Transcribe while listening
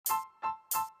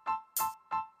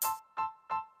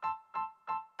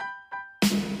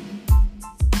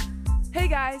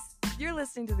guys, you're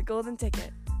listening to The Golden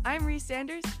Ticket. I'm Reese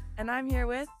Sanders, and I'm here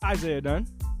with Isaiah Dunn.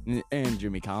 And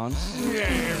Jimmy Collins.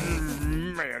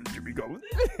 Man, Jimmy Collins.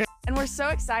 And we're so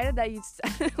excited that you...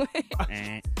 Do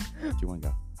you want to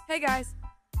go? Hey guys.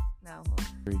 No.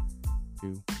 3,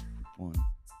 2, 1.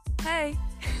 Hey.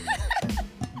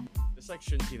 This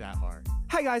shouldn't be that hard.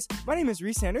 Hi guys, my name is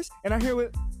Reese Sanders, and I'm here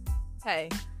with... Hey.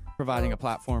 Providing a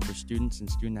platform for students and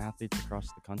student athletes across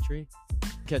the country.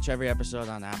 Catch every episode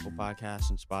on Apple Podcasts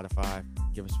and Spotify.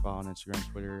 Give us a follow on Instagram,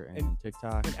 Twitter, and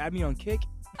TikTok. And add me on Kick.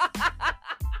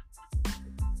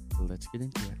 Let's get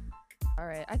into it. All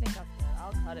right, I think that's good.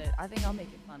 I'll cut it. I think I'll make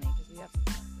it funny because we have to.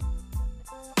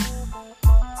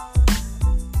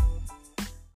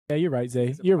 Yeah, you're right,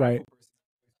 Zay. You're right.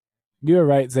 You're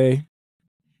right, Zay.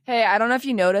 Hey, I don't know if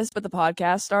you noticed, but the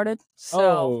podcast started.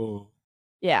 So,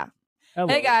 yeah. Hello.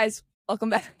 Hey guys, welcome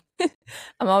back.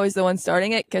 I'm always the one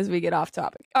starting it because we get off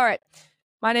topic. All right.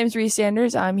 My name's Reese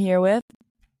Sanders. I'm here with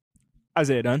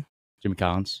Isaiah Dunn. Jimmy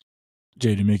Collins.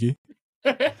 Jaden Mickey.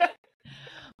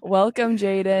 Welcome,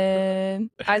 Jaden.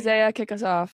 Isaiah, kick us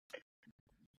off.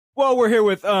 Well, we're here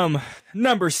with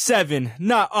number 7,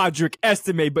 not Audric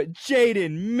Estime, but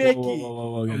Jaden Mickey.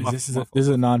 Whoa, guys. This is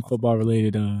a non-football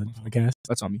related podcast.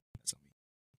 That's on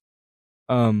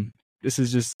me. This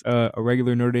is just a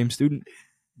regular Notre Dame student.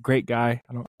 Great guy.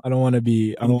 I don't want to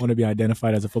be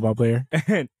identified as a football player.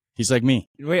 He's like me.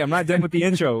 Wait, I'm not done with the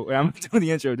intro. I'm done with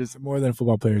the intro. Just More than a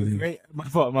football player. Dude. wait, my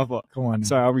fault. Come on. Now.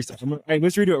 Sorry, I'll restart. Hey,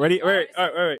 let's redo it. Ready? All right,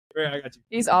 I got you.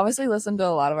 He's obviously listened to a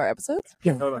lot of our episodes.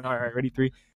 Yeah. Hold on. All right, ready?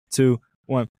 3, 2,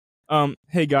 1.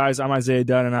 Hey guys, I'm Isaiah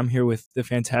Dunn, and I'm here with the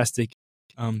fantastic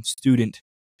student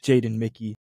Jaden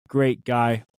Mickey. Great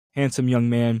guy, handsome young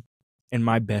man, and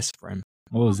my best friend.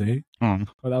 What was Zay? Oh,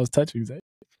 that was touching, Zay.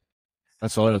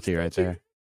 That's loyalty right there.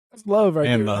 That's love right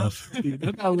And there. love.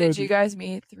 Did you guys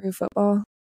meet through football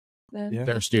then? Yeah.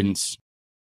 They're students.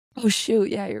 Oh, shoot.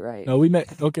 Yeah, you're right. No, we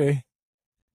met. Okay.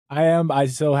 I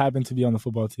so happen to be on the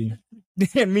football team.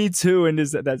 And me too, and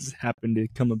that just happened to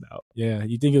come about. Yeah.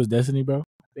 You think it was destiny, bro?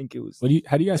 I think it was.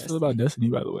 How do you guys feel about destiny,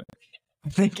 by the way? I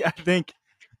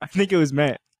think it was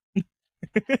Matt.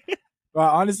 Well,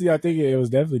 honestly, I think it was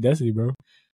definitely destiny, bro.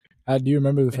 Do you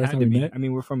remember the first time we met? I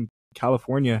mean, we're from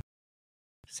California,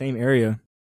 same area.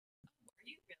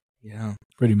 Yeah,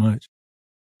 Pretty much.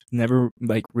 never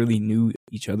really knew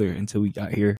each other until we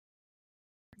got here.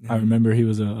 I remember he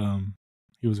was a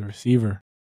receiver,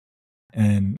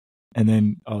 and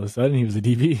then all of a sudden he was a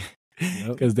DB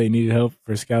because they needed help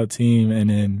for scout team, and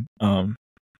then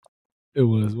it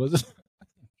was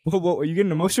What? Are you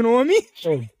getting emotional on me?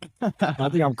 I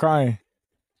think I'm crying.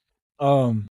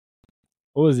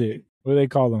 What was it? What do they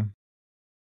call them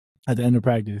at the end of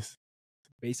practice?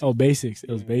 Basic. Oh, basics. It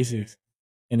was basics.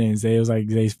 And then Zay was like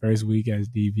Zay's first week as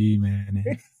DB, man. And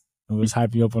it was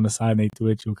hyping you up on the side, and they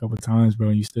threw at you a couple of times, bro.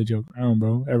 And you stood your ground,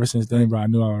 bro. Ever since then, bro, I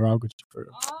knew I would rock with you for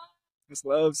real. That's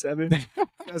love, 7.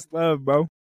 That's love, bro.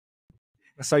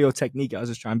 I saw your technique. I was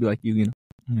just trying to be like you, you know.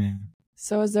 Man.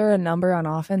 So is there a number on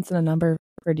offense and a number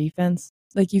for defense?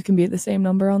 Like you can be the same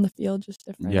number on the field, just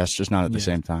different? Yes, just not at the Yeah.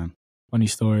 same time. Funny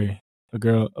story. A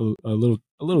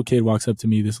little kid walks up to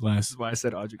me This is why I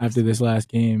said Audrey. after this last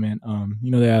game, and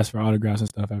they ask for autographs and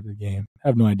stuff after the game. I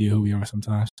have no idea who we are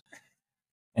sometimes.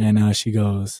 And she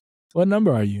goes, "What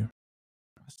number are you?"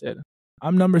 I said,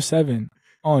 "I'm number 7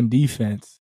 on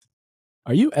defense."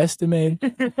 "Are you Estime?"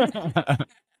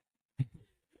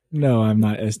 "No, I'm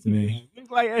not Estime."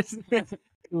 Look like Estime.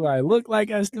 "Do I look like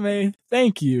Estime?"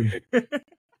 "Thank you."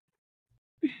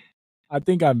 I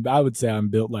think I would say I'm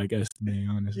built like Estime,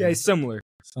 honestly. Yeah, he's similar.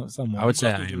 Somewhat. I would say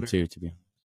I am too, to be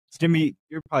honest. Jimmy,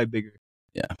 you're probably bigger.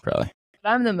 Yeah, probably. But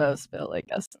I'm the most built like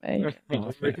Estime.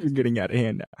 You're getting out of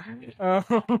hand now.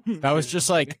 That was just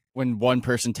like when one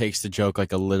person takes the joke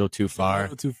a little too A far,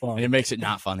 little too far. and it makes it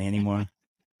not funny anymore.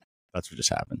 That's what just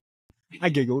happened. I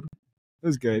giggled. It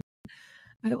was good.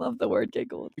 I love the word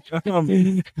giggled.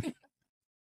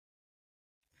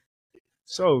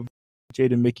 So,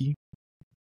 Jaden Mickey,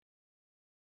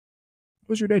 what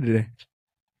was your day today?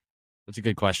 That's a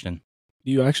good question.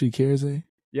 Do you actually care, Zay?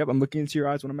 Yep, I'm looking into your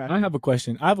eyes when I'm I asking. have a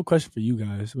question. I have a question for you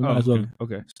guys. We might as well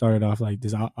Okay. start it off like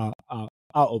this. I'll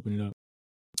open it up.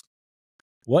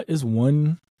 What is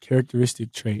one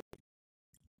characteristic trait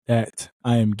that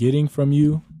I am getting from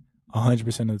you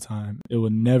 100% of the time?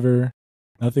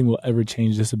 Nothing will ever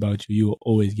change this about you. You will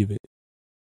always give it.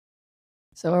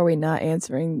 So are we not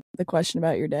answering the question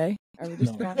about your day? Are we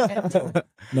just No. going to answer?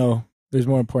 No, there's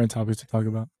more important topics to talk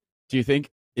about. Do you think,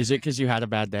 is it because you had a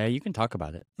bad day? You can talk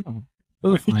about it. No, it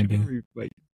was a fine Did day. you ever,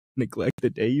 neglect the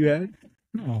day you had?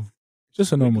 No,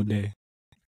 just a normal day.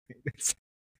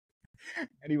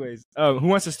 Anyways, who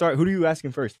wants to start? Who do you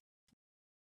asking first?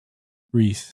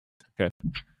 Reese.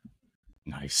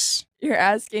 Nice. You're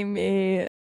asking me.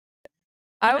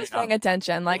 I was paying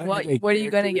attention. Like, What what are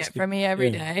you gonna get characteristic- from me every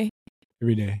yeah. day?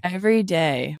 Every day. Every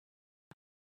day.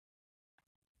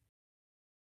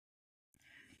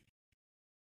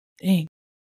 Dang.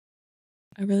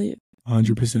 I really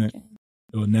 100%. It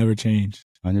will never change.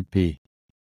 100p.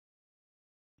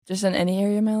 just in any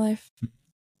area of my life.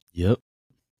 Yep.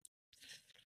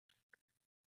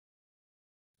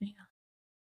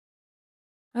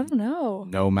 I don't know.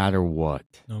 No matter what.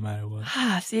 No matter what.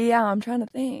 See, yeah, I'm trying to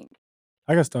think.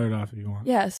 I can start it off if you want.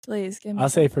 Yes, please give me. I'll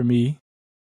say for me,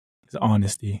 it's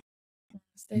honesty. It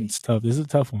It's tough. This is a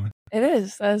tough one.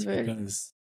 is. That is very.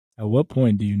 Because at what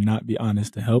point do you not be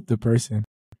honest to help the person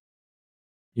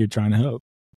you're trying to help?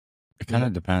 It kind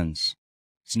of depends.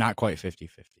 It's not quite 50-50.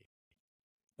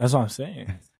 That's what I'm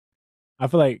saying. I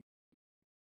feel like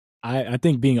I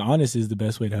think being honest is the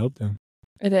best way to help them.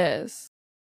 It is.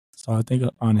 So I think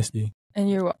honesty. And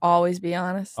you will always be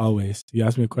honest. Always. If you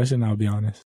ask me a question, I'll be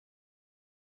honest.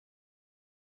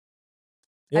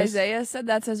 Yes. Isaiah said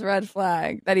that's his red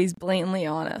flag, that he's blatantly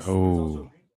honest.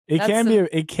 Oh. It That's can the-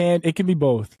 be it can be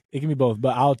both. It can be both.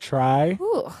 But I'll try.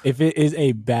 Ooh. If it is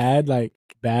a bad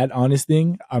honest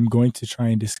thing, I'm going to try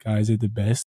and disguise it the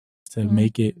best to Mhm.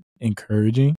 make it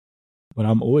encouraging. But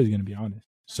I'm always gonna be honest.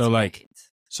 So like,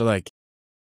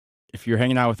 if you're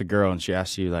hanging out with a girl and she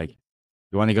asks you like,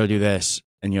 you want to go do this,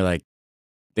 and you're like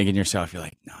thinking to yourself, you're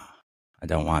like, no, I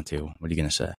don't want to. What are you gonna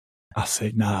say? I'll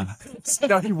say nah.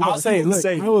 No, he won't. I'll say, He won't look,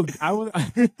 say- I would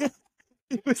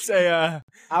He would say,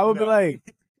 I would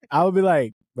be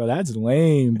like, bro, that's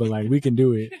lame, but like we can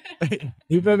do it.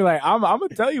 You feel me? Like I'm gonna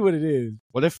tell you what it is.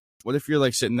 What if you're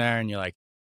like sitting there and you're like,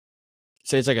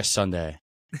 say it's like a Sunday,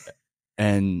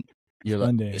 and you're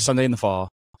Sunday. like Sunday in the fall,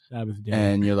 Sabbath day.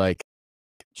 and you're like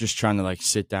just trying to like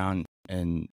sit down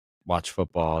and watch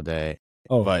football all day,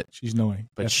 oh, but- she's knowing.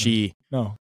 but Definitely.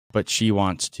 she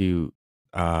wants to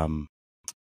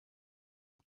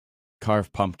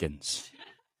carve pumpkins.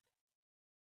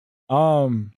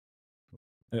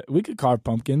 We could carve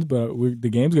pumpkins, but the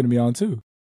game's gonna be on too.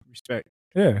 respect.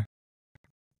 Yeah.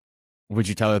 Would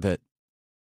you tell her that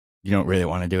you don't really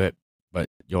want to do it, but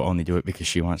you'll only do it because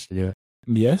she wants to do it?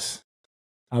 Yes.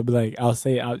 I'll be like, I'll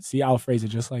phrase it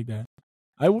just like that.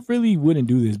 I really wouldn't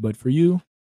do this, but for you,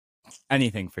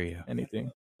 Anything for you.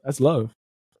 anything. That's love.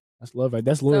 That's love, right?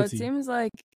 That's So it loyalty. seems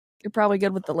like you're probably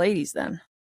good with the ladies then.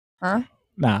 Huh?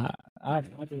 Nah,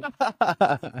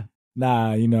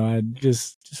 nah. I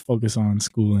just focus on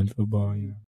school and football.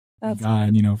 That's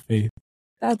God, faith.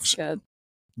 that's good.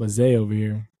 But Zay over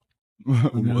here,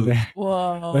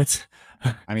 Whoa. let's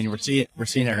I mean, we're seeing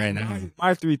it right now.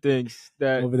 My three things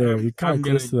that over there. You're kind I'm of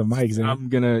close to the mic, Zay. I'm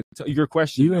gonna tell your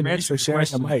question. You I'm and Reese answering are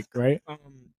sharing the question. mic, right?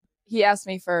 He asked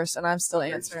me first and I'm still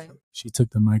answering. She took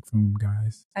the mic from him,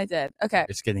 guys. I did. Okay.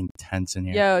 It's getting tense in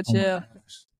here. Yo, Oh my chill.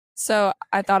 gosh. So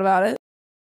I thought about it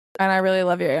and I really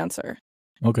love your answer.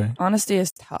 Okay, Honesty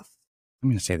is tough. I'm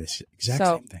gonna say this exact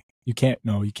So- same thing. you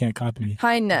can't copy me.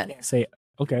 Kindness. Say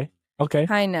okay.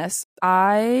 Kindness.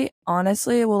 I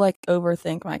honestly will like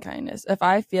overthink my kindness. If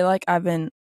I feel like I've been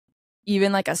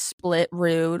even like a split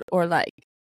rude or like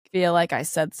feel like I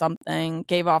said something,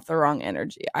 gave off the wrong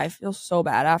energy, I feel so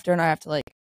bad after and I have to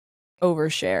like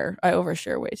overshare. I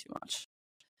overshare way too much.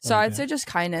 So Like I'd that. say just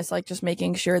kindness, like just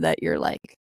making sure that you're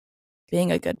like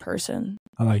being a good person.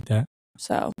 I like that.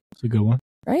 So, It's a good one.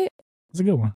 right? It's a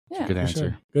good one. Yeah. Good For answer.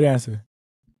 sure. Good answer.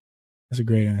 That's a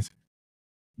great answer.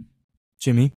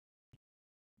 Jimmy.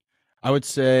 I would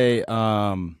say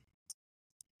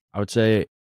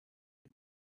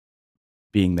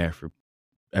being there for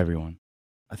everyone.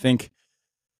 I think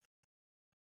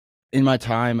in my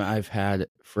time I've had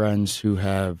friends who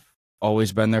have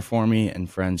always been there for me and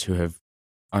friends who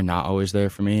are not always there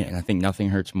for me, and I think nothing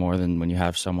hurts more than when you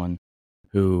have someone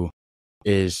who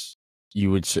is you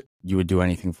would do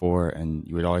anything for and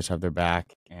you would always have their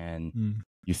back, and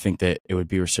you think that it would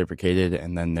be reciprocated,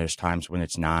 and then there's times when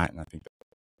it's not, and I think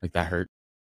that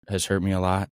has hurt me a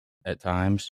lot at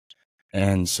times,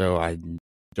 and so I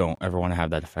don't ever want to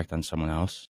have that effect on someone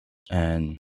else.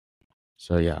 And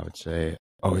so yeah, I would say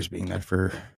always being there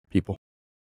for people.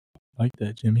 I like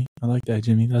that, Jimmy. I like that,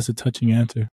 Jimmy. That's a touching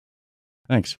answer.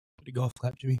 Thanks. Pretty golf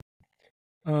clap, Jimmy.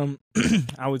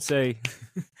 I would say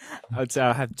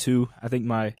I have two. I think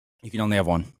You can only have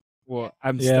one.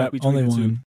 I'm Yeah, stuck between only the two.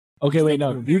 one. Okay, wait,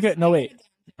 no. You get no wait.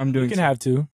 I'm You doing. can have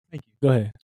two. Thank you. Go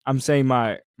ahead. I'm saying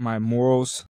my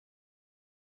morals,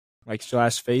 like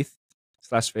faith,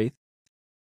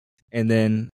 and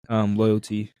then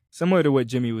loyalty. Similar to what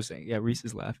Jimmy was saying. Yeah, Reese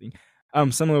is laughing.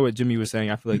 Similar to what Jimmy was saying,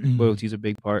 I feel like loyalty is a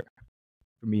big part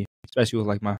for me, especially with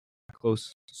like my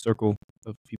close circle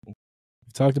of people.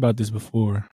 We've talked about this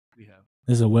before. We have.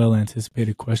 This is a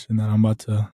well-anticipated question that I'm about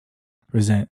to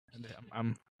present.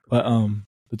 But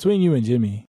between you and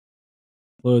Jimmy,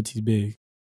 loyalty's big.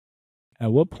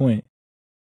 At what point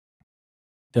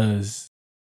does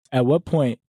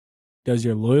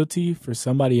your loyalty for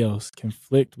somebody else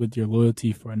conflict with your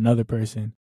loyalty for another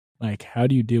person? Like, how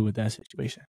do you deal with that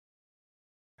situation?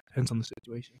 Depends on the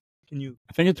situation.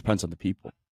 I think it depends on the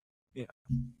people. Yeah.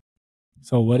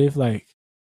 So what if like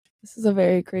This is a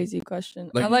very crazy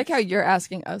question. I like how you're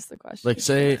asking us the question. Like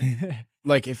say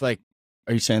like if like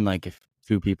are you saying like if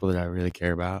two people that I really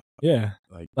care about? yeah,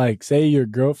 like say your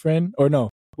girlfriend or no,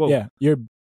 Whoa. yeah,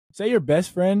 say your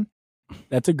best friend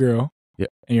that's a girl, yeah,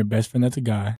 and your best friend that's a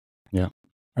guy, yeah,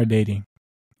 are dating.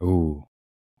 Ooh,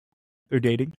 they're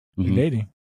dating. You're dating.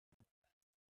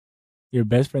 Your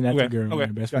best friend that's a girl, okay,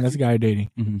 your best friend that's a guy are dating.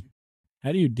 Mm-hmm.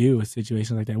 How do you deal with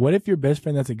situations like that? What if your best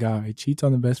friend that's a guy cheats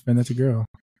on the best friend that's a girl?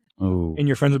 Oh, And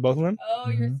you're friends with both of them? Oh,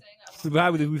 you're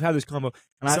saying We've had this combo.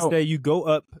 And I say you go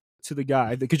up to the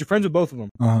guy, because you're friends with both of them,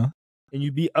 and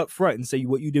you be upfront and say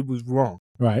what you did was wrong.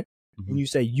 Right. And you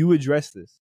say, you address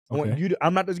this. I want Okay. you to,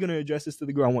 I'm not just going to address this to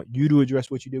the girl. I want you to address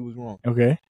what you did was wrong.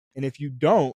 Okay. And if you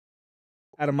don't,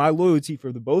 out of my loyalty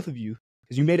for the both of you,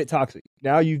 because you made it toxic.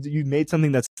 Now you made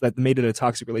something that made it a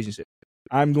toxic relationship.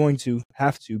 I'm going to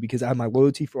have to, because I have my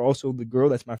loyalty for also the girl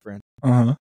that's my friend.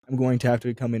 I'm going to have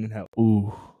to come in and help.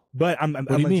 Ooh. But I'm What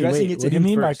do you mean? addressing Wait, it to what do you him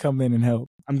mean by first. come in and help?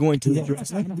 I'm going to You're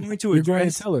address. going I'm to going to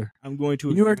address. tell her. I'm going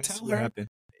to. You are address tell what her. happened.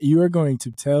 You are going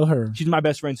to tell her. She's my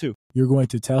best friend too. You're going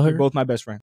to tell her. They're both my best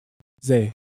friend.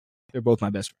 Zay, They're both my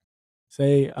best friend.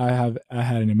 say I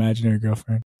had an imaginary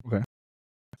girlfriend. Okay.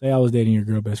 Say I was dating your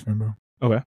girl best friend, bro.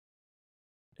 Okay.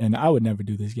 And I would never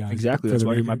do this, guys. Exactly. for That's the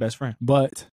why you're my record. best friend.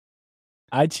 But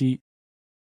I cheat.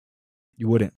 You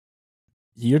wouldn't.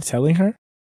 You're telling her?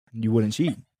 You wouldn't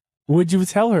cheat. Would you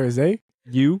tell her, Zay?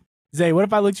 You Zay, what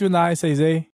if I looked you in the eye and say,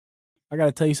 Zay, I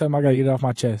gotta tell you something. I gotta get it off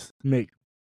my chest. make.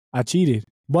 I cheated.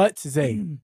 But Zay,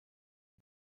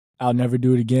 I'll never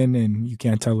do it again, and you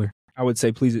can't tell her. I would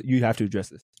say, please, you have to address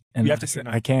this. And You have I to said,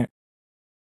 say no. I can't.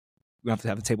 We have to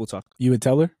have a table talk. You would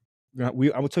tell her? I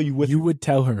will tell you with You you. would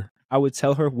tell her. I would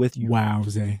tell her with you. Wow,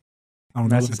 Zay. I don't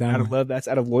know That's about just that out one. of love. That's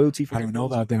out of loyalty for I don't know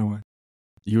about that one.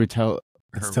 you would tell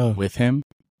It's her tough. with him?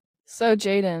 So,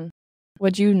 Jaden,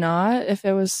 would you not, if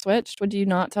it was switched, would you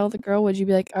not tell the girl? Would you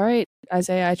be like, all right,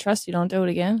 Isaiah, I trust you. Don't do it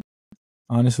again?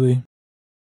 Honestly,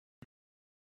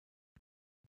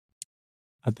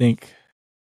 I think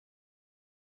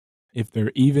if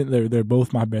they're even, they're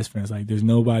both my best friends. Like, there's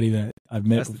nobody that I've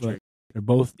met That's the before. trick. They're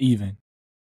both even.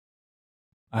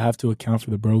 I have to account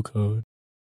for the bro code.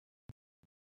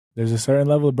 There's a certain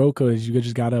level of bro code that you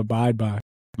just gotta abide by.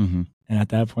 Mm-hmm. And at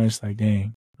that point, it's like,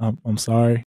 dang, I'm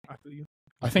sorry. I feel you.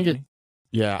 I think it.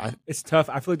 Yeah, It's tough.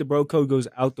 I feel like the bro code goes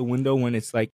out the window when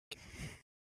it's like,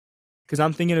 because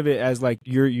I'm thinking of it as like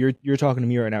you're talking to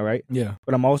me right now, right? Yeah.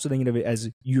 But I'm also thinking of it as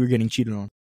you're getting cheated on.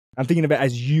 I'm thinking of it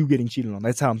as you getting cheated on.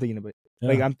 That's how I'm thinking of it. Yeah.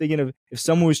 Like I'm thinking of if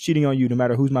someone was cheating on you, no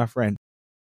matter who's my friend,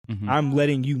 Mhm. I'm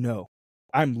letting you know.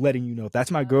 I'm letting you know. If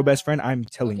that's my girl best friend, I'm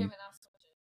telling you. That's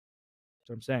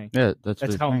what I'm saying. yeah, that's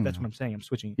That's what what I'm saying. I'm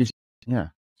switching it. Yeah,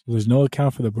 So there's no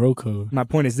account for the bro code. My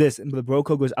point is this: the bro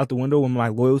code goes out the window when my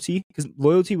loyalty, because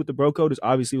loyalty with the bro code is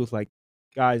obviously with like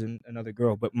guys and another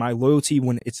girl, but my loyalty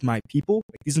when it's my people,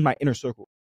 like this is my inner circle.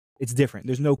 It's different.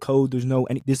 There's no code. There's no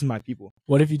any. This is my people.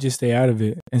 What if you just stay out of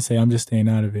it and say, I'm just staying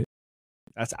out of it?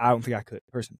 I don't think I could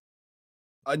personally.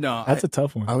 no, That's a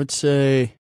tough one. I would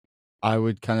say I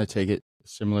would kind of take it a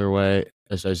similar way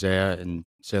as Isaiah and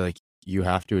say like you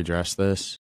have to address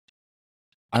this.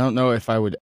 I don't know if I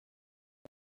would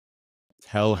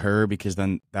tell her because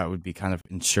then that would be kind of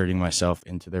inserting myself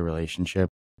into the relationship,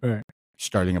 Right.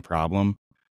 starting a problem.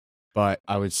 But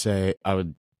I would say I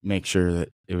would make sure that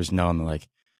it was known that like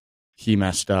he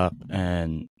messed up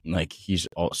and like he's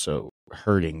also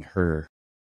hurting her,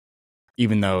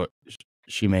 even though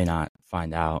she may not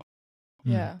find out.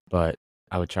 Yeah. But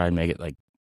I would try and make it like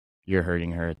you're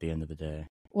hurting her at the end of the day.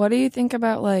 What do you think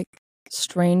about like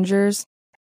strangers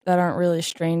that aren't really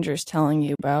strangers telling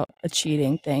you about a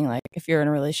cheating thing? Like if you're in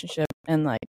a relationship and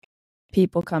like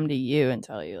people come to you and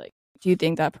tell you, like, do you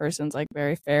think that person's like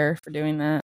very fair for doing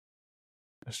that?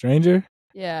 A stranger?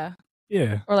 Yeah.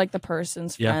 Yeah. Or like the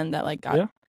person's Yeah. friend that like got Yeah.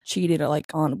 cheated or like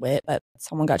on with, that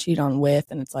someone got cheated on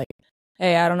with, and it's like,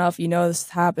 hey, I don't know if you know this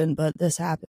happened, but this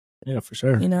happened. Yeah, for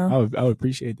sure. You know? I would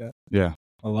appreciate that Yeah.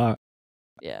 a lot.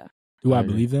 Yeah, Do I I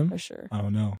agree. believe them? for sure. I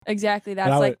don't know. Exactly. But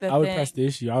That's I like would, the I would thing. press the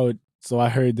issue. So I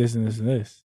heard this and this and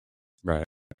this. Right.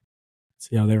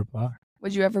 See how they reply.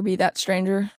 Would you ever be that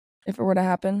stranger if it were to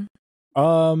happen?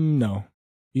 No.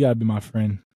 You gotta be my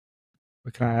friend.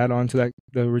 But can I add on to that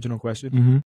the original question?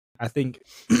 Mm-hmm. I think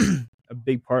a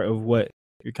big part of what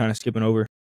you're kind of skipping over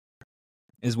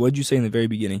is what did you say in the very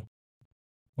beginning?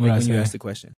 What I when you say? asked the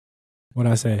question. What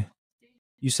I say?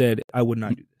 You said, I would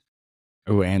not do this.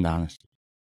 Oh, and honest.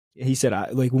 He said,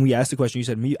 when we asked the question, you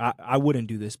said, I wouldn't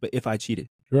do this, but if I cheated.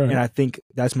 Right. And I think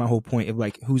that's my whole point of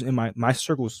like, who's in my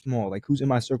circle is small. Like, who's in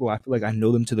my circle, I feel like I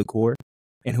know them to the core.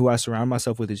 And who I surround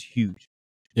myself with is huge.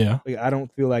 Yeah. Like, I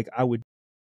don't feel like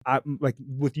like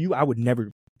with you, I would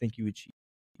never think you would cheat.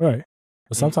 Right.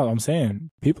 But sometimes I'm saying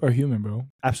people are human, bro.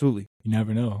 Absolutely. You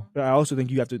never know. But I also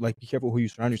think you have to like be careful who you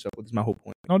surround yourself with. Is my whole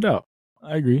point. No doubt.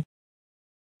 I agree.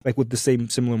 Like with the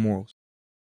similar morals.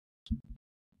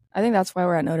 I think that's why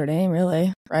we're at Notre Dame,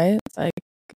 really, right? It's like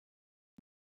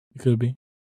It could be.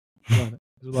 There's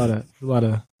a lot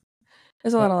of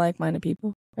there's a lot of like-minded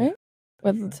people, right?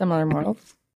 With similar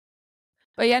morals.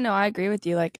 But yeah, no, I agree with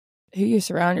you. Like who you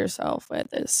surround yourself with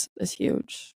is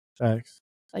huge. facts.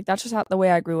 Like that's just the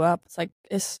way I grew up. It's like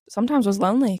sometimes was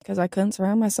lonely because I couldn't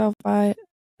surround myself by,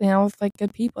 with like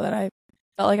good people that I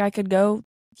felt like I could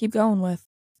keep going with.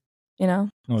 No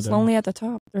It's doubt. lonely at the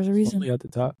top. There's a reason. Lonely at the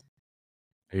top.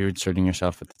 Are you inserting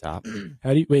yourself at the top?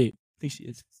 How do you wait? I think she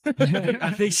is.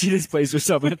 I think she displays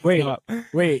herself at the Wait. top.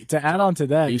 Wait, to add on to Are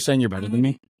that, you saying you're better than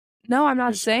me? No, I'm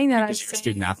not saying that. I'm Because you're a saying,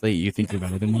 student athlete, you think you're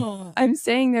better than me? I'm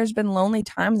saying there's been lonely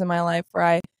times in my life where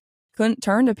I couldn't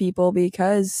turn to people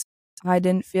because I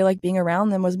didn't feel like being around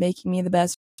them was making me the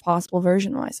best possible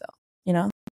version of myself.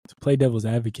 to play devil's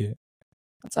advocate,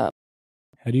 What's up?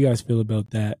 how do you guys feel about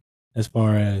that as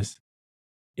far as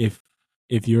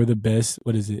if you're the best,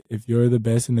 what is it? If you're the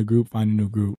best in the group, find a new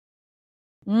group.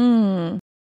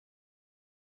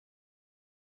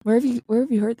 Where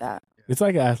have you heard that? It's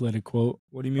like an athletic quote.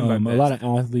 What do you mean by A best? lot of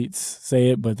athletes say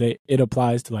it, but it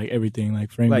applies to like everything,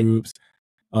 like friend Like- groups.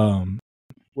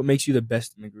 What makes you the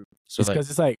best in the group? So It's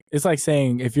because it's like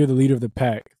saying if you're the leader of the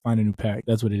pack, find a new pack.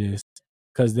 That's what it is.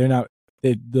 Because they're not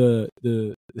the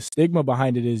stigma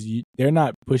behind it is they're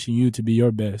not pushing you to be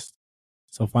your best.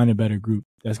 So find a better group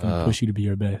that's gonna push you to be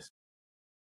your best.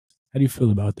 How do you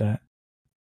feel about that?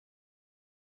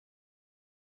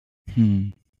 Hmm.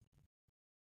 Do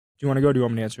you want to go or do you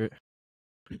want me to answer it?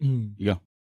 You go.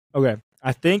 Okay.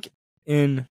 I think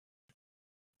I'm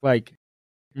going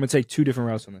to take two different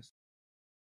routes on this.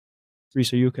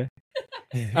 Reese, are you okay?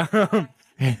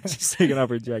 She's taking off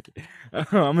her jacket. I'm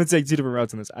going to take two different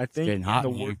routes on this. I think getting hot the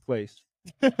in here. workplace.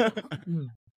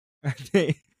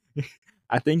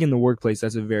 I think in the workplace,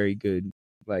 that's a very good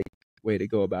way to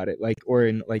go about it. Or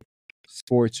in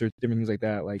sports or different things like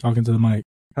that. Like, Talking to the mic.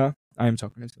 huh? I am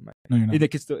talking into the mic. No, you're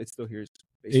not. It still hears.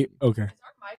 Basically. Okay.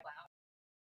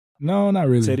 No, not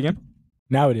really. Say it again.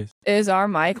 Now it is. Is our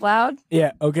mic loud?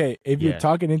 Yeah. Okay. If you're Yeah.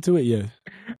 talking into it, yeah.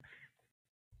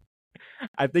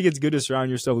 I think it's good to surround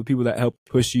yourself with people that help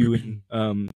push you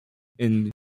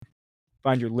and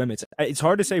find your limits. It's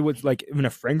hard to say what's like in a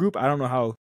friend group. I don't know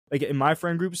how. Like in my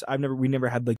friend groups, we never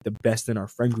had like the best in our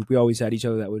friend group. We always had each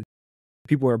other that would.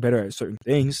 People are better at certain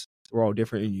things. We're all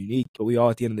different and unique, but we all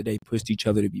at the end of the day pushed each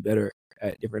other to be better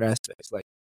at different aspects. Like,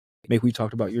 we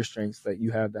talked about your strengths that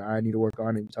you have that I need to work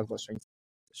on, and we talked about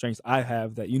strengths I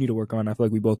have that you need to work on. I feel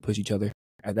like we both push each other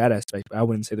at that aspect. But I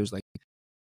wouldn't say there's like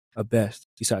a best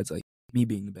besides like me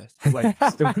being the best. Like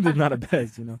there's not a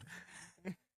best,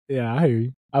 Yeah, I hear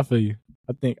you. I feel you.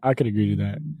 I think I could agree to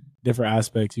that. Different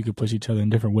aspects, you could push each other in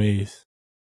different ways.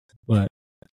 But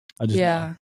I just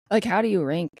Yeah. Like, how do you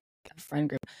rank a friend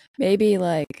group? Maybe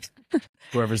like,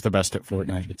 Whoever's the best at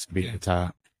Fortnite gets to be at the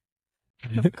top.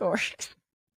 of course.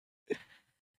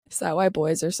 Is that why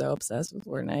boys are so obsessed with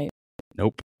Fortnite?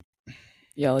 Nope.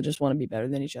 Y'all just want to be better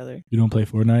than each other. You don't play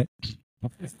Fortnite?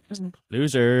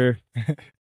 Loser.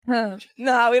 No,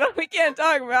 we can't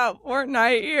talk about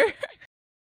Fortnite here.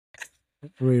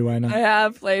 Wait, why I not?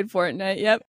 have played Fortnite.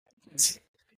 Yep.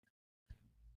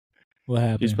 What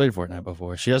She's happened? played Fortnite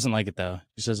before. She doesn't like it though.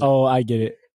 She says Oh, I get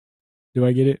it. Do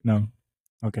I get it? No.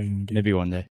 Okay, you can get it. maybe one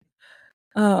day.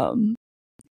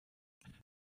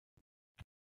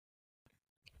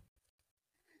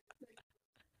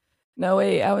 No,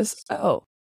 wait. I was.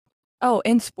 Oh,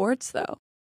 in sports though.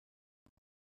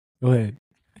 Go ahead.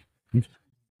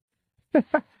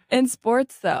 In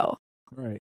sports though,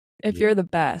 Right. if you're the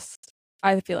best,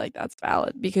 I feel like that's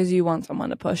valid because you want someone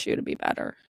to push you to be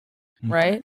better, Mhm.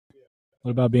 right?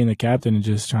 What about being the captain and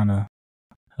just trying to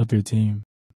help your team?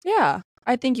 Yeah,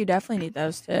 I think you definitely need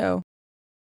those too.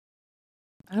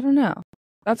 I don't know.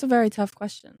 That's a very tough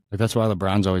question. Like that's why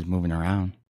LeBron's always moving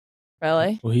around.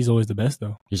 Really? Well, he's always the best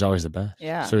though. He's always the best.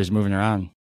 Yeah. So he's moving around,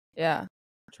 Yeah.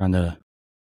 trying to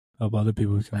Help other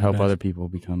people become help the best. other people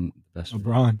become the best.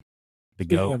 LeBron. The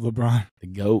Speaking GOAT. of LeBron. The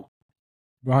GOAT.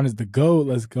 LeBron is the GOAT.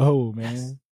 Let's go,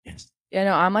 man. Yes. Yeah,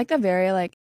 no, I'm like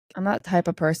I'm that type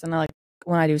of person that like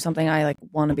when I do something, I like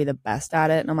want to be the best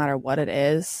at it no matter what it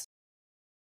is.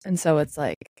 And so it's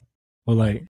like Well,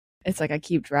 like, I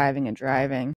keep driving and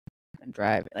driving and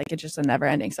driving. Like it's just a never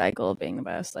ending cycle of being the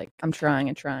best. Like I'm trying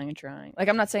and trying and trying. Like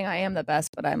I'm not saying I am the best,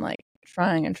 but I'm like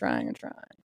trying and trying and trying.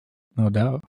 no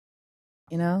doubt.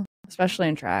 You know? Especially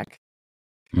in track.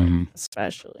 Mm-hmm.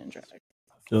 Especially in track.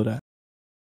 I feel that.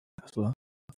 That's love.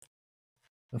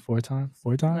 The four-time?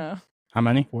 No. How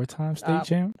many? Four-time state Stop.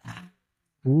 champ?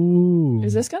 Ooh.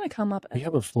 Is this gonna come up? We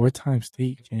have a four-time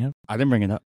state champ I didn't bring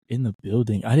it up. in the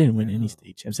building. I didn't win any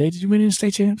state champs. Hey, did you win any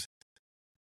state champs?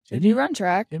 Did you run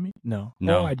track? Jimmy? No.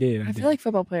 No. Oh, I did. I feel like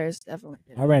football players definitely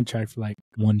did. I ran track for like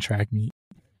one track meet.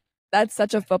 That's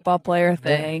such a football player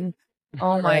thing.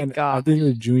 Oh my I god. think it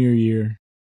was junior year,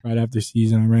 right after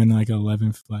season. I ran like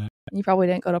 11 flat. You probably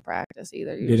didn't go to practice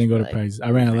either. You Didn't just go were to like, practice.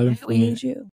 I ran 11 "Hey, we flat. need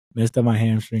you." Messed up my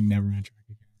hamstring. Never ran track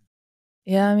again.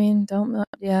 Yeah, I mean, don't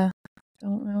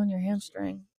ruin your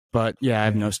hamstring. But yeah, I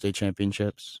have no state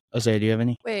championships. Isaiah, do you have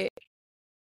any? Wait.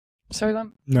 Sorry,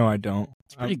 going. No, I don't.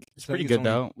 It's pretty I think good only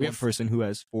though. One person who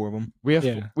has 4 of them. We have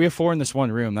Yeah. we have 4 in this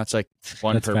one room. That's like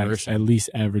one That's per facts. person. At least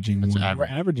averaging That's one. average.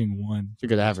 We're averaging one. It's a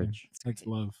good average. That's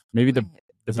love. Maybe the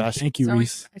best Thank you, Sorry,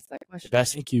 Reese. ask that question.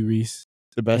 best Thank you, Reese.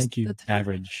 the best Thank you. The-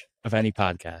 average of any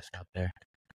podcast out there.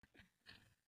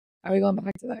 Are we going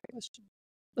back to that question?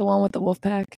 The one with the wolf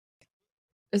pack?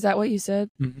 Is that what you said?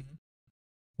 Mhm.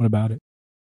 What about it?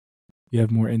 You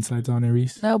have more insights on it,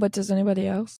 Reese? No, but does anybody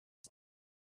else?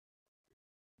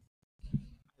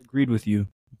 Agreed with you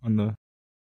on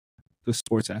the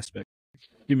sports aspect.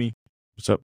 Jimmy, What's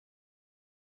up?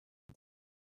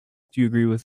 do you agree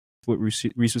with what Reese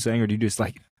was saying, or do you just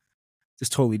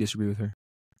totally disagree with her?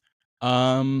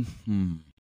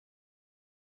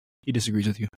 He disagrees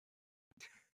with you.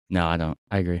 No, I don't.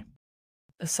 I agree.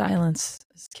 The silence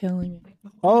is killing me.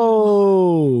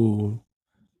 Oh,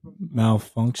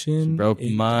 malfunction. Broke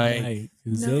in mic. mic.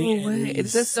 No Zay way.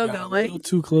 Is this still got a going? little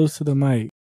too close to the mic.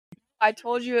 I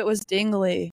told you it was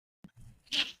dingly.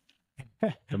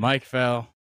 The mic fell.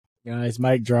 Guys,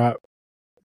 mic drop.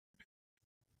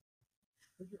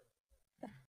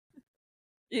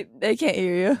 They can't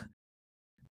hear you.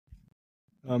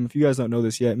 If you guys don't know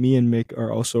this yet, me and Mick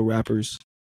are also rappers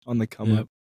on the come Yep. up.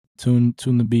 Tune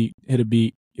the beat. Hit a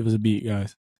beat. Give us a beat,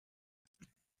 guys.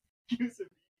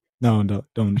 No,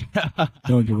 don't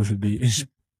give us a beat.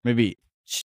 Maybe.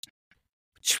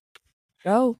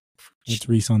 Go. It's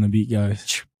Reese on the beat,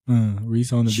 guys.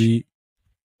 Reese on the beat.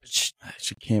 I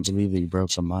just can't believe that you broke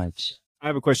the mics. I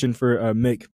have a question for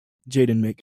Mick, Jaden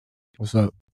Mick. What's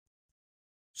up?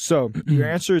 So your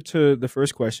answer to the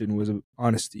first question was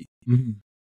honesty. Mhm.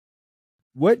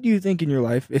 What do you think in your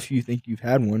life, if you think you've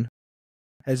had one,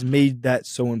 has made that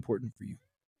so important for you?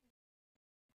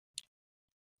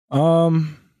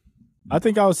 I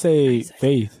think I would say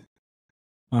faith.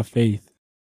 My faith.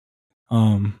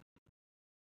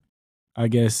 I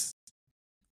guess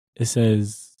it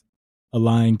says a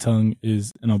lying tongue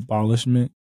is an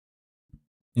abolishment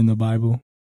in the Bible,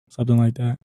 something like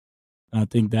that. And I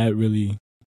think that really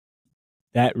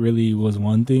was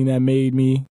one thing that made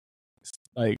me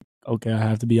like, okay, I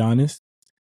have to be honest.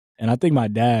 And I think my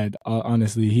dad,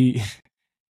 honestly, he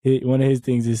one of his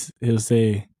things is he'll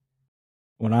say,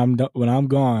 when I'm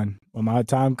gone, when my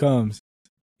time comes,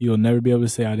 you'll never be able to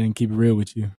say I didn't keep it real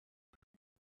with you.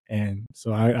 And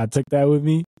so I took that with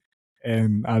me,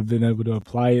 and I've been able to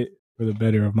apply it for the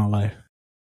better of my life.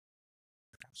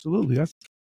 Absolutely. I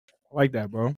like that,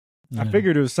 bro. I Yeah.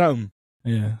 figured it was something.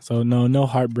 Yeah. So no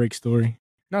heartbreak story.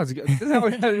 No, it's good. This is how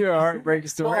we have your heartbreak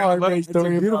story. Oh, heartbreak It's a story,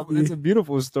 beautiful- probably. It's a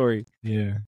beautiful story.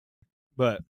 Yeah.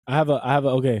 But I have a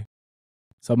okay.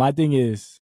 So my thing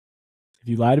is, if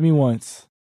you lie to me once,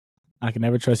 I can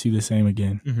never trust you the same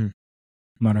again, Mhm.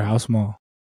 no matter how small.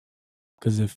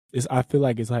 Because I feel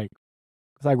like it's like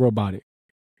robotic.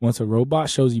 Once a robot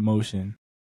shows emotion,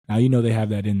 now you know they have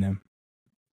that in them.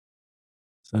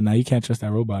 So now you can't trust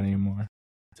that robot anymore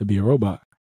to be a robot.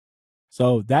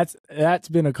 So that's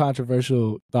been a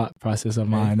controversial thought process of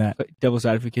mine. That But devil's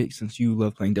advocate, since you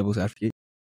love playing devil's advocate,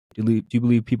 do you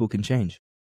believe people can change?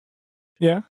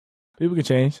 yeah, people can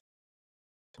change,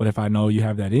 but if I know you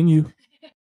have that in you,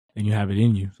 then you have it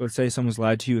in you. So let's say someone's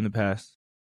lied to you in the past,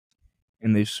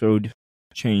 and they showed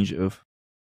change of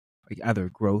either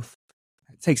growth.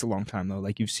 It takes a long time though.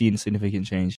 Like you've seen significant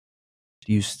change.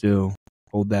 Do you still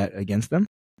hold that against them?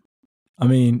 I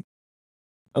mean,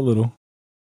 A little.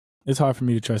 It's hard for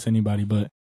me to trust anybody, but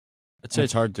I'd say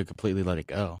it's hard to completely let it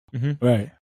go.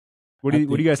 right. What do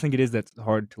you guys think it is that's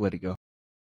hard to let it go?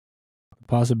 The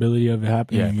possibility of it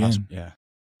happening again. Yeah,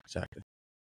 exactly.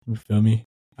 You feel me?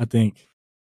 I think,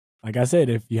 like I said,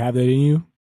 if you have that in you,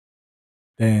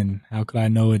 then how could I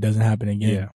know it doesn't happen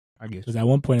again? Yeah, I guess. Because at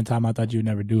one point in time, I thought you would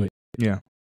never do it. Yeah.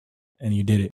 And you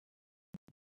did it.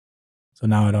 So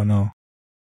now I don't know.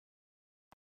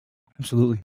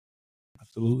 Absolutely.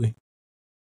 Absolutely.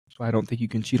 That's why I don't think you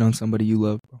can cheat on somebody you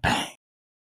love. Bro.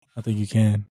 I think you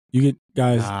can. You get,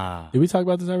 guys, did we talk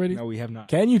about this already? No, we have not.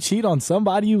 Can you cheat on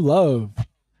somebody you love?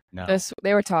 No.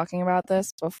 They were talking about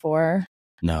this before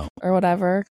No. or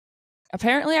whatever.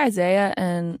 Apparently, Isaiah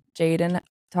and Jaden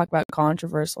talk about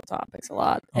controversial topics a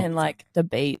lot, and like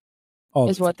debate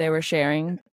is what they were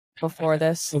sharing before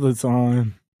this. All the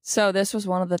time. So this was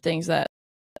one of the things that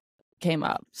came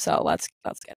up. So let's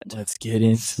get into it. Let's get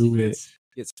into it.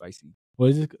 Get spicy. What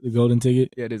is it? The golden ticket?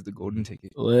 Yeah, it is the golden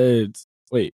ticket. Let's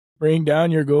wait. Bring down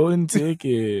your golden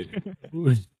ticket.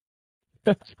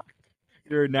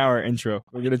 You're now our intro.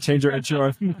 We're gonna change our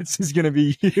intro. This is gonna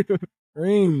be you.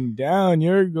 Bring down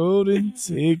your golden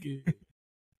ticket.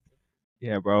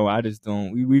 Yeah, bro. I just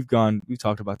don't. We've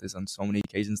talked about this on so many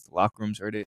occasions. The locker rooms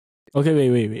heard it Okay,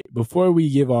 wait. Before we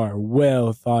give our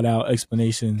well thought out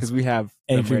explanations because we have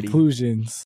and them ready.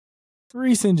 conclusions,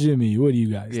 Reese and Jimmy, what do you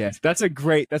guys? Yes, that's a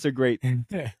great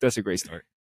start.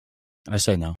 I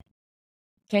say no.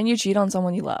 Can you cheat on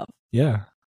someone you love? Yeah.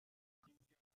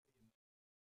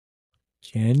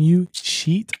 Can you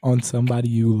cheat on somebody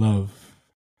you love?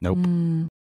 Nope. Mm.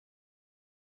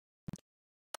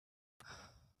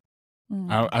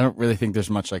 I don't really think there's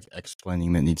much like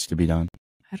explaining that needs to be done.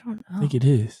 I don't know. I think it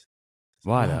is.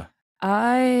 Why though?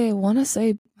 I want to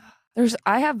say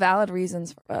I have valid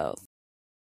reasons for both.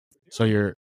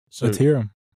 Let's hear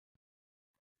them.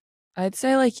 I'd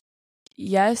say like,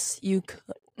 yes, you could.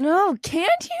 No,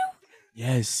 can't you?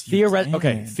 Yes.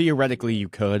 Theoretically you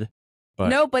could, but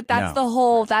no, but that's the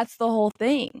whole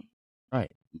thing. right.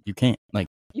 You can't like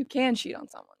You can cheat on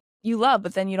someone you love,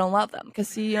 but then you don't love them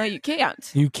because you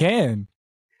can't. You can.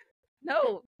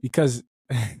 No. Because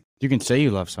you can say you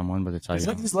love someone, but it's how you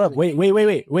what don't. is love?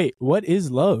 Wait. What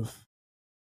is love?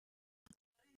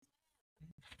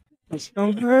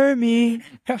 Don't hurt me.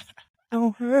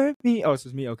 Don't hurt me. Oh, it's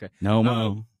just me. Okay. No,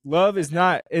 Mo. Love is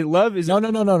not. Love is No,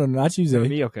 not you, Zay.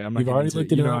 me. Okay, I'm not. You've already into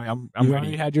looked it up. I'm You ready.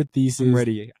 already had your thesis. I'm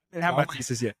ready. I didn't have my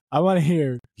thesis yet. I want to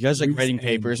hear. You guys like Reese writing and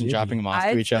papers and Jimmy. dropping them off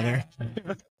to each other?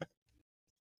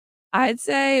 I'd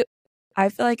say I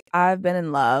feel like I've been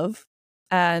in love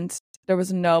and there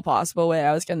was no possible way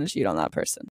I was going to cheat on that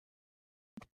person.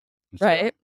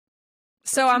 Right?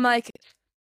 So I'm like,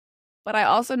 but I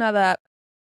also know that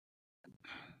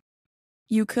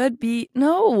you could be,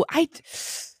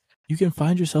 You can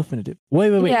find yourself in a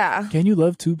Wait. Yeah. Can you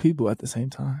love two people at the same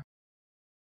time?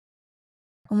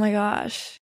 Oh my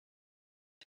gosh.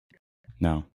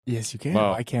 No. Yes, you can.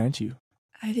 Well, Why can't you?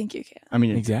 I think you can. I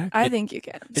mean, Exactly. I think you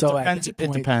can. it So at depends. that It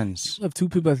point, depends. You love two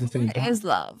people at the same It time. is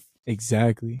love.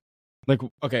 Exactly. Like,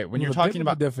 okay, when you're talking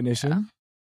about definition,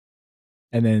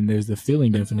 and then there's the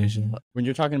feeling definition. when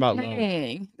you're talking about love,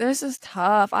 Dang, this is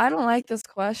tough. I don't like this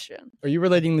question. are you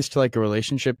relating this to like a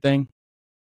relationship thing?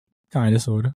 Kind of,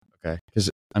 sort of. Okay, because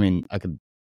I mean, I could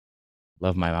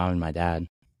love my mom and my dad,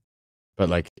 but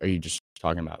like, are you just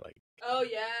talking about like? Oh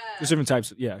yeah. There's different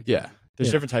types. Yeah. There's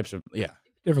Yeah. different types of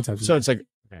Different types. So it's like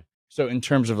okay. So in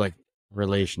terms of like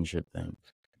relationship thing,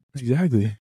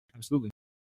 Exactly. Absolutely.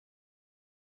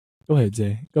 Go ahead,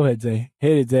 Zay.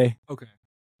 Hit it, Zay. Okay.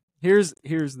 Here's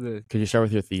the could you start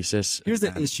with your thesis? here's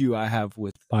the issue I have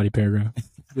with Body paragraph.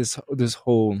 this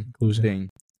whole Conclusion. thing.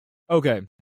 Okay.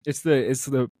 It's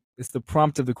the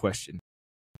prompt of the question.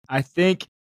 I think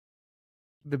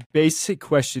the basic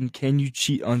question, can you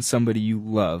cheat on somebody you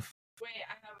love? Wait,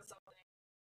 I have something.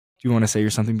 Do you want to say or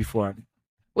something before I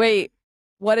Wait,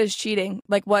 what is cheating?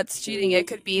 Like, what's cheating? It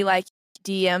could be like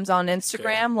DMs on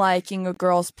Instagram, liking a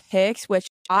girl's pics, which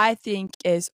I think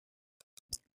is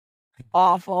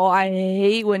awful. I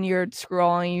hate when you're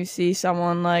scrolling, you see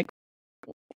someone like,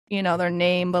 their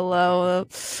name below.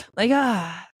 Like,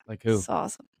 Like who? it's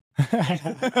awesome.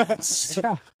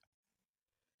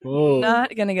 Whoa.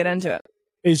 Not gonna get into it.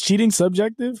 Is cheating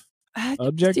subjective?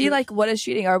 Objective? See, like, what is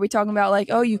cheating? Are we talking about like,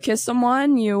 oh, you kiss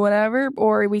someone, you whatever,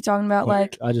 or are we talking about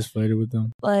like I just flirted with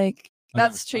them.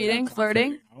 that's cheating,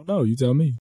 flirting? I don't know. You tell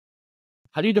me.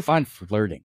 How do you define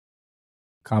flirting?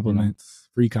 Compliments.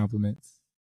 Free compliments.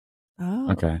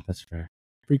 Oh, Okay, that's fair.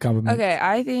 Free compliments. okay.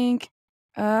 I think,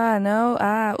 no,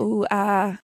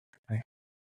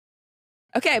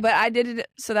 Okay, but I did it.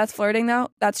 So that's flirting, though.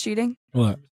 That's cheating.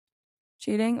 What?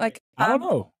 Cheating. Like I don't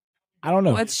know. I don't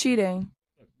know. What's cheating?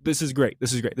 This is great.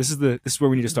 This is where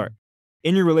we need to start.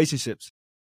 In your relationships,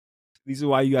 these are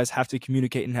why you guys have to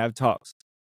communicate and have talks.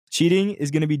 Cheating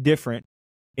is going to be different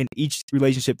in each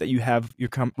relationship that you have your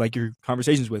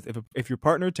conversations with. If your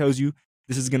partner tells you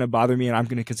this is going to bother me and I'm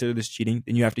going to consider this cheating,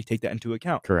 then you have to take that into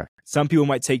account. Correct. Some people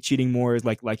might take cheating more as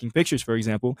like liking pictures, for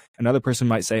example. Another person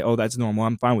might say, "Oh, that's normal.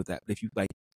 I'm fine with that." But if you like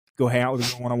go hang out with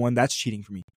a girl one-on-one, that's cheating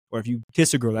for me. Or if you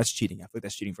kiss a girl, that's cheating. I feel like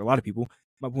that's cheating for a lot of people.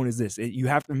 My point is this: you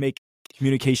have to make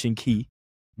communication key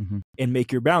and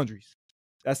make your boundaries.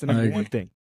 That's the number one thing.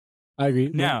 I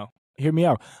agree. Now, hear me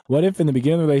out. What if in the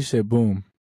beginning of the relationship, boom,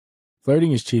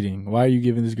 flirting is cheating? Why are you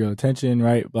giving this girl attention?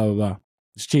 Right? Blah, blah, blah.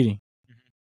 It's cheating.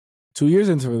 2 years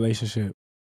into a relationship,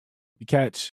 you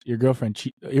catch your girlfriend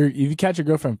if you catch your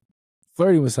girlfriend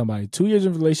flirting with somebody, 2 years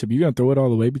in a relationship, you're going to throw it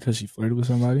all away because she flirted with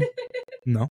somebody?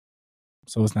 No.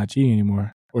 So it's not cheating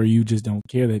anymore. Or you just don't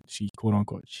care that she quote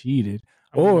unquote cheated.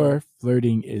 Or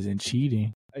flirting isn't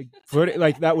cheating. Like, flirting,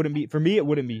 like that wouldn't be, for me, it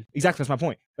wouldn't be. Exactly, that's my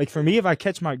point. Like for me, if I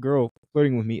catch my girl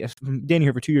flirting with me, if I'm dating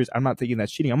her for 2 years, I'm not thinking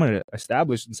that's cheating. I'm going to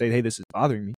establish and say, hey, this is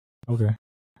bothering me. Okay.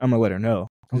 I'm going to let her know.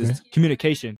 Okay. It's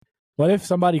communication. What if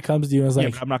somebody comes to you and is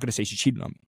like, but I'm not going to say she cheated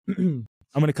on me. I'm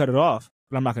going to cut it off,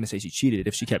 but I'm not going to say she cheated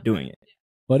if she kept doing it.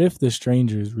 What if the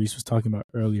strangers Reese was talking about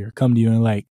earlier come to you and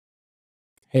like,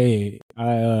 hey,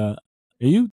 are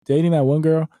you dating that one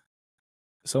girl?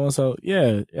 So-and-so,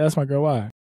 yeah, that's my girl.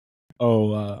 Why?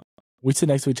 Oh, we sit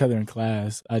next to each other in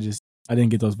class. I didn't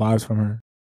get those vibes from her.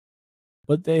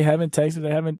 But they haven't texted. They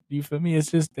haven't, you feel me?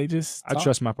 It's just, they just I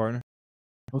trust my partner.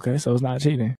 Okay, so it's not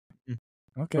cheating.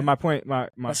 Okay. But my point, my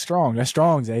That's strong. That's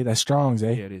strong, Zay. That's strong,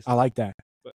 Zay. Yeah, it is. I like that.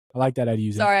 I like that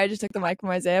idea, Zay. Sorry, I just took the mic from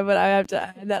Isaiah, but I have to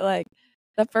add that, like,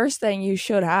 the first thing you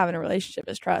should have in a relationship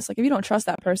is trust. Like, if you don't trust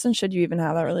that person, should you even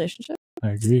have that relationship?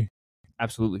 I agree.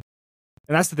 Absolutely.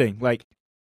 And that's the thing. Like,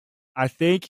 I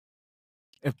think,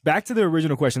 if back to the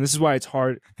original question, this is why it's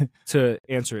hard to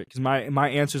answer it, because my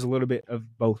answer is a little bit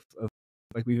of both, of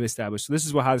like we've established. So this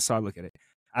is how I look at it.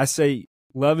 I say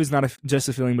love is not just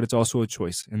a feeling, but it's also a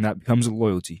choice, and that becomes a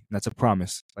loyalty. And that's a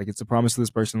promise. Like, it's a promise to this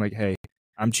person, like, hey,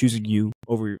 I'm choosing you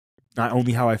over not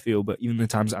only how I feel, but even the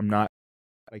times I'm not,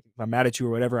 like, if I'm mad at you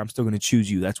or whatever, I'm still going to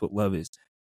choose you. That's what love is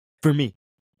for me.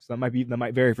 So that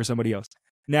might vary for somebody else.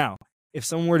 Now, if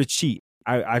someone were to cheat,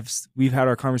 we've had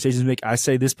our conversations. I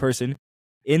say this person,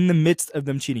 in the midst of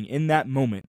them cheating, in that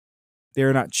moment,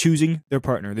 they're not choosing their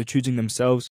partner. They're choosing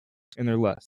themselves and their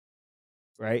lust.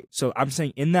 Right? So I'm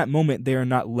saying in that moment, they are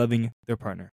not loving their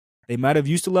partner. They might have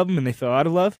used to love them and they fell out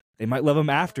of love. They might love them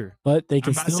after. But they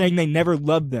can I'm not saying they never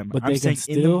loved them. But I'm they saying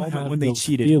can in the still moment have when they those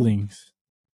cheated. feelings.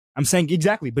 I'm saying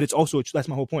exactly, but it's also, that's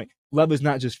my whole point. Love is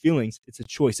not just feelings. It's a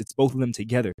choice. It's both of them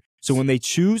together. So when they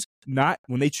choose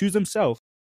themselves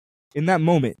in that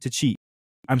moment to cheat,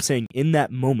 I'm saying in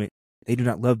that moment, they do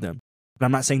not love them. But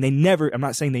I'm not saying they never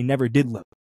did love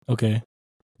them. Okay.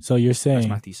 So you're saying that's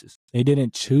my thesis. They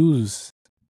didn't choose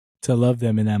to love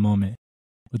them in that moment,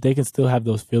 but they can still have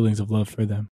those feelings of love for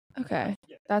them. Okay,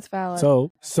 that's valid.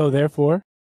 So therefore,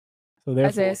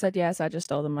 Isaiah said yes. I just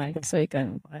stole the mic so he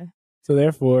couldn't play. So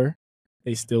therefore,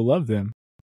 they still love them.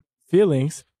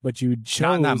 Feelings, but you chose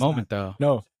Not in that moment, though.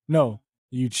 No.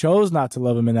 You chose not to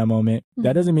love them in that moment.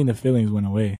 That doesn't mean the feelings went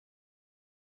away.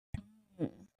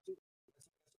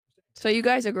 So you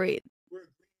guys agreed.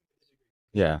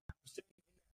 Yeah.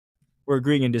 We're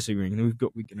agreeing and disagreeing.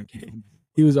 We can okay.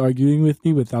 He was arguing with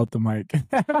me without the mic.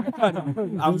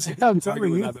 I'm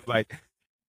telling you.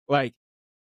 Like,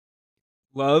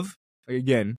 love,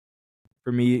 again,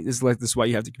 for me, this is why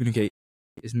you have to communicate,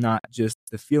 is not just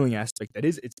the feeling aspect.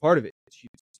 It's part of it. It's a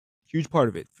huge part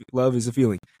of it. Love is a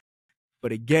feeling.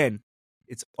 But again,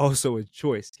 it's also a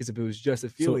choice, because if it was just a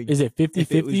feeling. So is it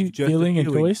 50-50 feeling and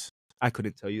choice? I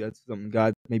couldn't tell you. That's something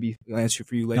God maybe will answer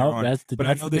for you later on. But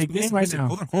I know this thing right now.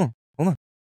 Hold on.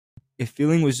 If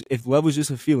love was just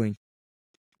a feeling,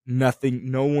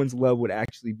 no one's love would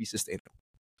actually be sustainable.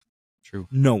 True.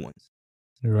 No one's.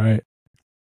 You're right.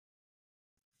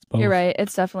 You're right.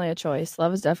 It's definitely a choice.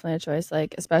 Love is definitely a choice.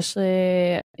 Like,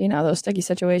 especially, those sticky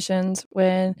situations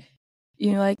when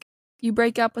you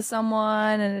break up with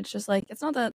someone and it's just like, it's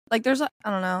not that, like, there's, I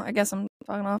don't know, I guess I'm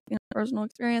talking off, personal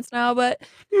experience now, but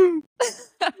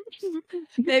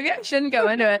maybe I shouldn't go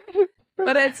into it.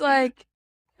 But it's like,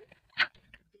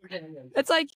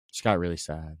 Just got really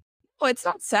sad. well, it's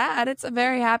not sad. It's a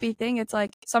very happy thing. It's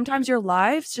like, sometimes your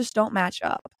lives just don't match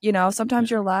up. Sometimes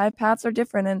your life paths are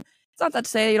different. And it's not that to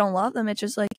say you don't love them. It's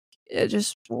just like, it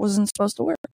just wasn't supposed to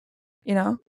work,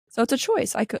 So it's a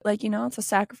choice. I could, it's a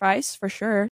sacrifice for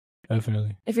sure.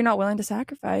 Definitely. If you're not willing to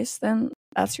sacrifice, then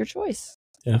that's your choice.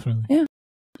 Definitely. Yeah.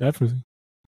 Definitely.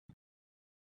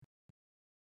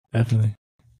 Definitely.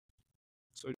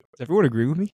 So does everyone agree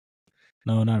with me?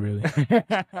 No, not really.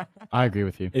 I agree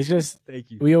with you. It's just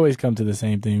Thank you. we always come to the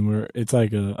same thing where it's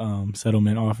like a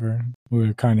settlement offer.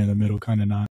 We're kind of in the middle, kind of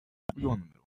not. We go in the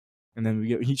middle. And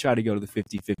then he tried to go to the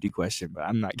 50-50 question, but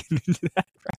I'm not getting into that.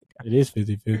 It is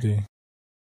 50-50.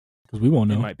 Because we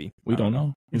won't It know. might be. We I don't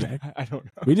know. Exactly. I don't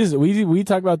know. We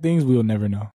talk about things we will never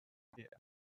know. Yeah.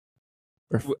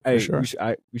 For Hey, sure.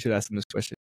 we should ask them this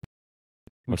question.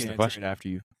 We What's can the answer question? it after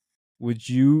you. Would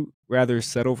you rather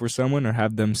settle for someone or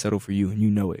have them settle for you, and you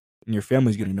know it, and your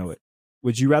family's gonna know it?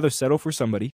 Would you rather settle for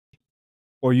somebody,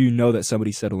 or you know that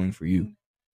somebody's settling for you,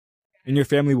 and your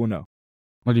family will know?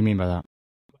 What do you mean by that?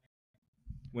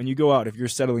 When you go out, if you're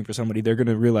settling for somebody, they're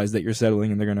gonna realize that you're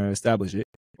settling, and they're gonna establish it,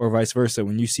 or vice versa.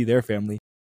 When you see their family's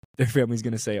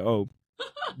gonna say, "Oh,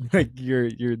 like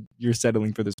you're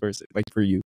settling for this person, like for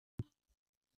you."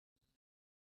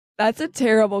 That's a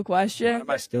terrible question.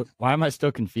 Why am I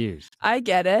still confused? I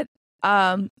get it.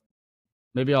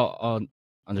 Maybe I'll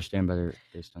understand better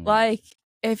based on Like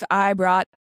if I brought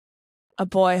a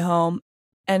boy home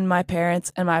and my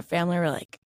parents and my family were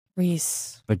like,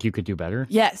 Reese, like you could do better.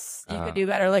 yes, you could do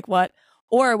better. Like what?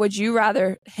 Or would you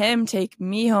rather him take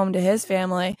me home to his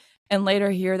family and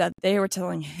later hear that they were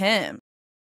telling him?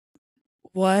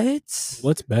 What?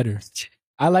 What's better?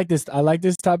 I like this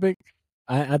topic.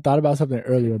 I thought about something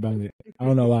earlier about it. I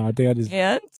don't know why.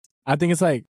 And? I think it's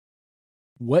like,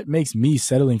 what makes me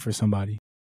settling for somebody?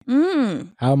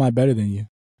 Mm, How am I better than you?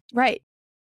 right.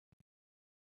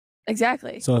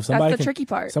 Exactly. So if somebody That's the tricky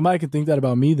part. somebody can think that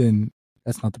about me, then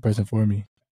that's not the person for me.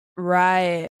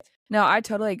 Right. No, I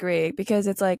totally agree because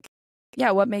it's like,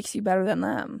 yeah, what makes you better than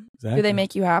them? Exactly. Do they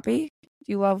make you happy? Do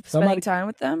you love spending time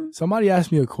with them? Somebody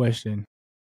asked me a question.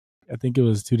 I think it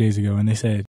was 2 days ago, and they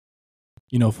said,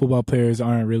 football players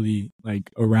aren't really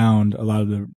like around a lot of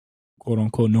the quote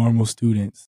unquote normal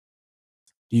students.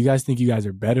 Do you guys think you guys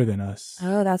are better than us?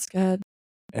 Oh, that's good.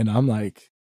 And I'm like,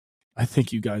 I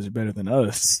think you guys are better than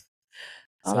us.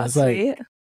 Oh, So that's it's like, sweet.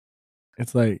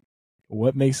 it's like,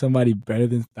 what makes somebody better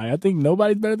than? I think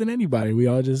nobody's better than anybody. We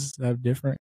all just have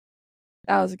different.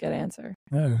 That was a good answer.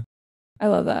 Yeah. I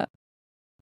love that.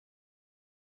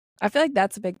 I feel like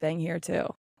that's a big thing here too.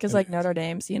 Because It like is. Notre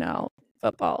Dame's,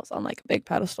 football's on like a big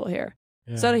pedestal here.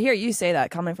 Yeah. So to hear you say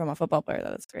that coming from a football player,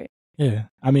 that's great. Yeah.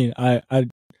 I mean, I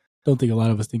don't think a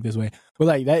lot of us think this way. But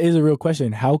like that is a real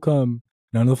question. How come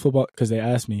none of the football, because they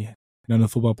asked me, none of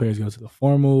the football players go to the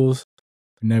formals,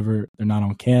 they're not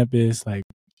on campus, like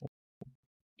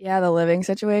Yeah, the living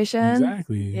situation.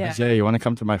 exactly. Yeah. Isaiah, you want to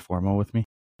come to my formal with me?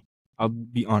 I'll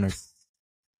be honored.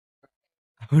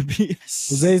 I would be.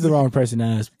 Jose's the wrong person to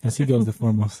ask because he goes to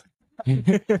formals.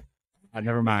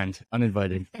 Never mind.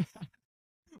 Uninvited.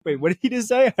 Wait, what did he just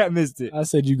say? I missed it. I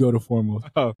said you go to formals.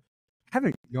 I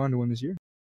haven't gone to one this year.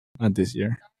 Not this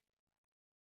year.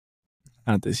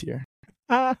 Not this year.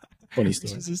 Funny This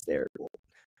story. is hysterical.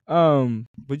 What'd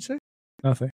you say?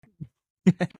 Nothing.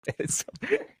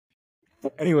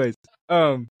 Anyways,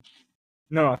 no,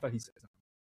 I thought he said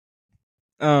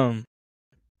something.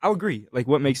 I'll agree. Like,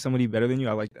 what makes somebody better than you?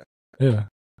 I like that. Yeah.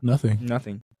 Nothing.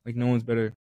 Nothing. Like, no one's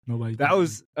better. Nobody. That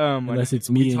was unless it's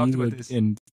we me talked and you about this.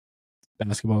 in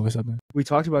basketball or something. We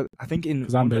talked about. I think in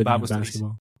Because I'm one of better the than Bible studies,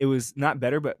 basketball. it was not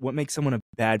better, but what makes someone a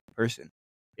bad person?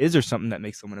 Is there something that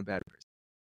makes someone a bad person?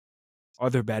 Are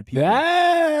there bad people?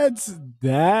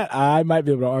 That I might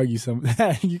be able to argue some.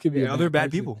 You could be. Yeah, are there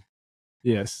bad people?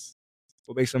 Yes.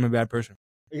 What makes someone a bad person?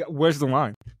 Where's the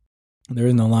line? There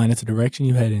is no line. It's a direction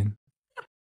you head in.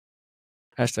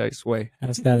 Hashtag sway.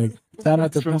 Hashtag shout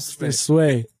out to From Pastor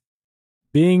Sway.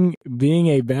 Being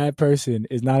a bad person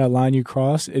is not a line you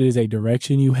cross. It is a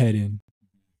direction you head in.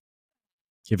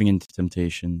 Giving into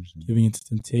temptations. Giving into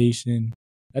temptation.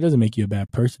 That doesn't make you a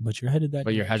bad person, but you're headed that.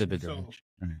 But you're headed the direction. direction.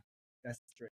 Right. That's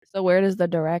straight. So where does the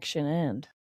direction end?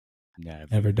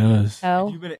 Never does.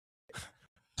 Hell?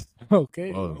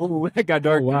 Okay. Whoa. Oh, that got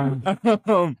dark. Oh,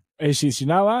 wow. Hey, she's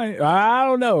not lying. I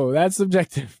don't know. That's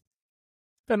subjective.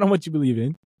 Depending on what you believe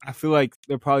in. I feel like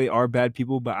there probably are bad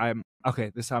people, but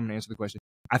okay. This is how I'm gonna answer the question.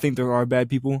 I think there are bad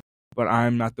people, but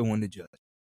I'm not the one to judge.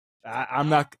 I'm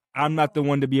not the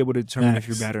one to be able to determine if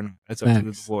you're bad or not. That's up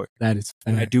to the Lord. That is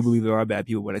And I facts. do believe there are bad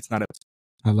people, but it's not up to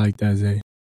I like that, Zay.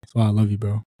 That's why I love you,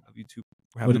 bro. I love you too.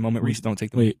 We're having a moment. Reese, don't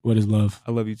take the Wait, what is love?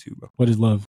 I love you too, bro. What is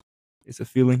love? It's a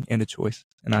feeling and a choice,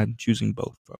 and I'm choosing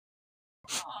both, bro.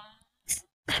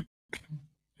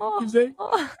 Oh, Zay?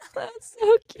 that's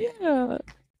so cute.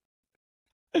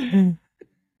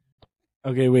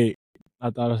 Okay, wait. I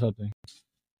thought of something.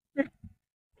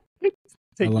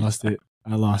 I lost it.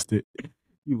 I lost it.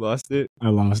 You lost it. I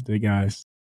lost it, guys.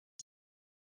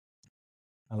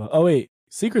 Oh wait,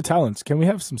 secret talents. Can we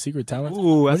have some secret talents?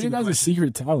 Ooh, What that's do you guys a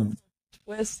secret talent?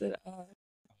 Twist it up.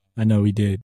 I know we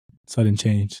did. Sudden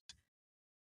change.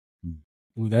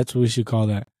 Ooh, that's what we should call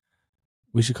that.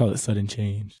 We should call it sudden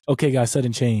change. Okay, guys,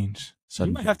 sudden change. You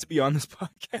might have to be on this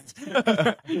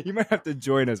podcast. You might have to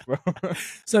join us, bro.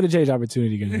 Sudden change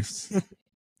opportunity, guys.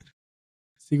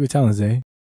 Secret talents, eh?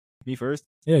 Me first.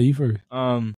 Yeah, you first.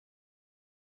 I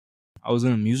was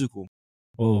in a musical.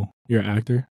 Oh, you're an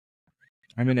actor?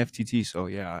 I'm in FTT, so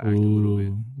yeah, I act a little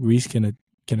bit. Reese can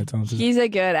attest to that. He's a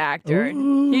good actor.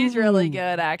 He's really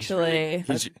good, actually.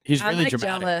 He's I'm really like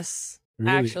dramatic. jealous.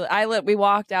 Really? Actually, we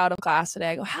walked out of class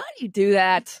today. I go, how do you do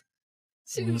that?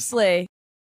 Seriously.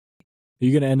 Are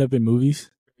you gonna end up in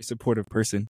movies? Very supportive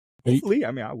person. Are you- Hopefully,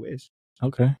 I mean, I wish.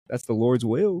 Okay. That's the Lord's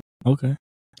will. Okay.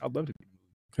 I'd love to be.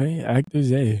 Okay. Actor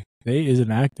Zay. Zay is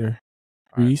an actor.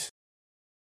 All right. Reese.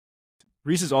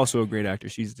 Reese is also a great actor.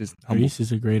 She's just humble. Reese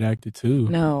is a great actor too.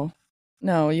 No,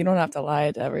 you don't have to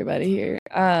lie to everybody here.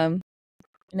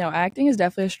 Acting is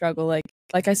definitely a struggle.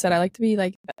 Like I said, I like to be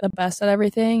like the best at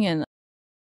everything, and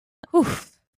whew.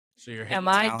 So your Am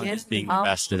I talent is getting being the up?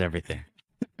 best at everything.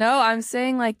 No, I'm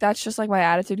saying like that's just like my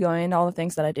attitude going into all the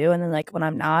things that I do, and then like when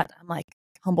I'm not, I'm like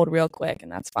humbled real quick,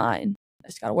 and that's fine. I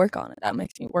just gotta work on it. That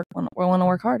makes me want to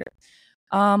work harder.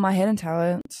 My hidden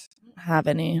talents, I don't have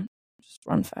any. Just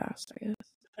run fast, I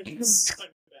guess.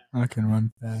 I can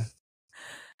run fast.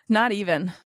 Not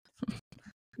even.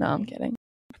 No, I'm kidding.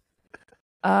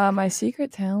 My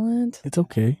secret talent. It's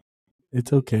okay.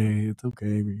 It's okay. It's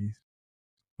okay, Reese.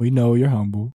 We know you're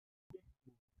humble.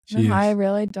 She No, is. I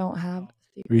really don't have.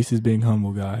 Secret. Reese is being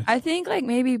humble, guys. I think like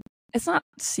maybe it's not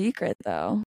secret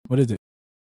though. What is it?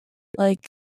 Like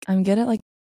I'm good at like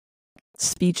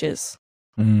speeches.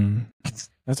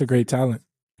 That's a great talent.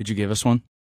 Could you give us one?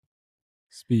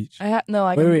 Speech. I no,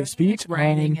 like Wait, I'm wait, good at, speech like,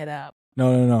 writing on- it up.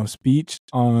 No. Speech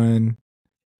on.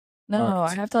 No,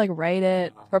 Art. I have to like write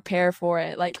it, prepare for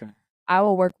it. Like Okay. I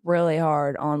will work really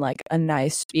hard on like a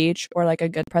nice speech or like a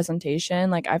good presentation.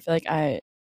 Like I feel like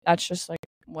that's just like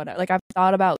what like I've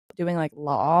thought about doing like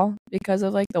law because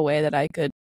of like the way that I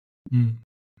could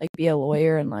like be a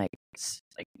lawyer and like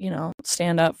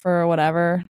stand up for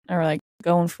whatever or like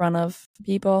go in front of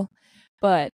people.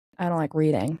 But I don't like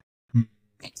reading.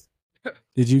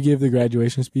 Did you give the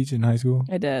graduation speech in high school?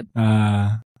 I did.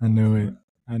 I knew it.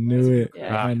 I knew it.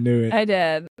 Yeah. I knew it. I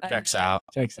did. Checks out.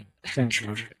 Checks out.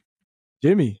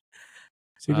 Jimmy.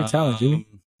 Secret talent, Jimmy.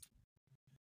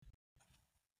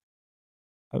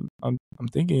 I'm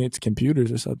thinking it's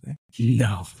computers or something.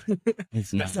 No,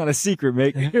 it's That's not. not a secret,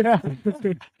 mate. I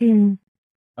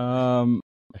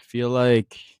feel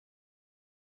like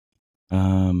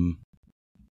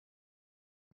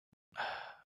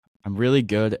I'm really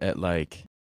good at like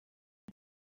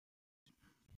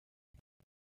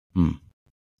I don't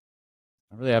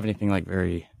really have anything like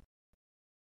very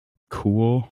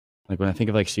cool. Like when I think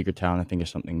of like secret talent, I think of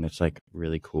something that's like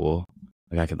really cool.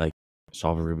 Like I could like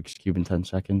solve a Rubik's Cube in 10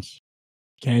 seconds.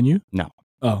 Can you? No.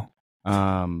 Oh.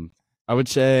 I would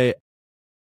say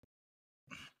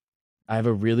I have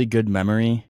a really good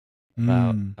memory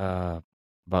about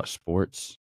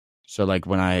sports. So like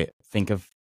when I think of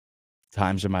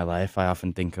times in my life, I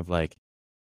often think of like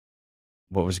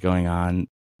what was going on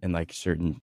in like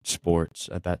certain sports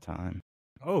at that time.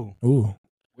 Oh, Ooh.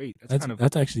 wait. That's That's kind of.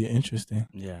 that's actually interesting.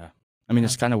 Yeah. I mean,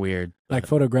 it's kind of weird. Like but-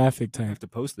 photographic I type. have to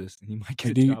post this, and you might get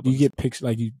Like, a do you, job do you on get pictures?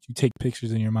 Like you take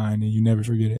pictures in your mind and you never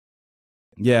forget it.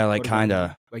 yeah, like What about kind you?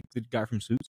 of. Like the guy from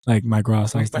Suits. Like Mike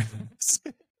Ross. I was thinking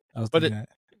But that.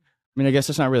 I mean, I guess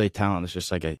it's not really talent. It's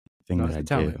just like a thing No, that I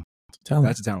it's a talent. do. Talent.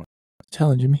 That's a talent.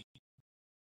 Talent, Jimmy.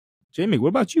 Jamie, what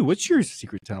about you? What's your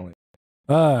secret talent?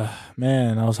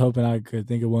 Man, I was hoping I could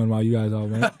think of one while you guys all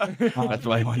went. That's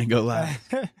why I want to go last.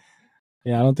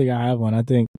 Yeah, I don't think I have one. I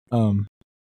think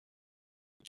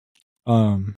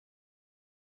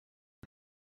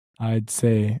I'd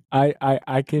say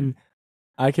I can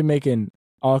make an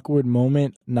awkward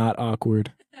moment not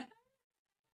awkward.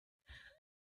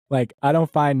 Like I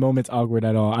don't find moments awkward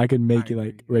at all. I can make it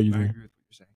like I regular. agree with what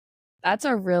you're saying. That's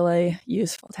a really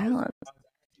useful talent.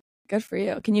 Good for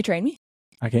you. Can you train me?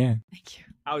 I can. Thank you.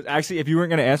 I was actually, if you weren't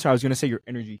gonna answer, I was gonna say your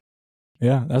energy,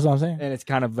 Yeah, that's what I'm saying. and it's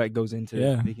kind of like goes into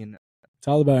Yeah. making, It's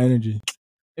all about energy.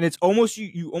 and it's almost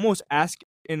you almost ask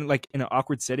in an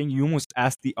awkward setting, you almost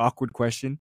ask the awkward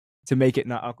question to make it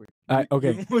not awkward.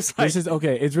 Okay. You almost like, This is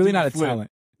okay. It's really do not the a flip.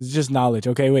 talent. It's just knowledge.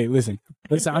 Okay, wait, listen.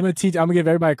 I'm gonna give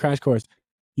everybody a crash course.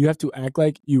 You have to act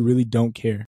like you really don't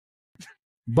care.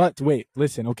 But wait,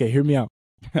 listen, okay, hear me out.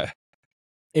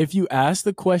 If you ask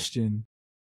the question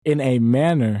in a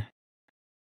manner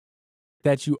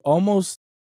that you almost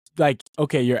like,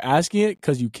 okay, you're asking it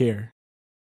because you care,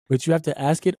 but you have to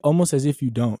ask it almost as if you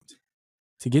don't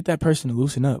to get that person to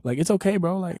loosen up. Like, it's okay,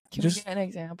 bro. Like, Can just we get an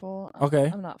example? Okay.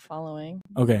 I'm not following.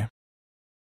 okay.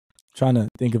 Trying to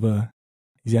think of a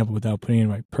example without putting in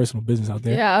my personal business out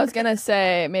there. Yeah, I was gonna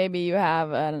say maybe you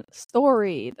have a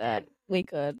story that we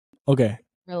could Okay.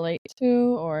 relate to,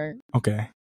 or Okay.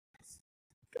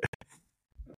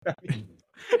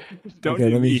 Don't Okay,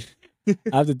 do let me. me.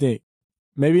 I have to think.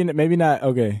 Maybe not.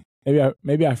 Okay.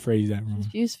 Maybe I phrased that wrong.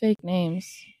 just use fake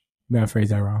names. Maybe I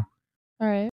phrased that wrong. All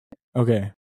right.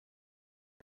 Okay.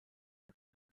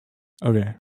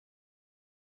 Okay.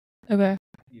 Okay.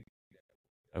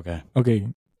 Okay. Okay.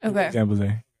 Okay. Examples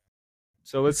there.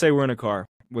 So let's say we're in a car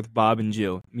with Bob and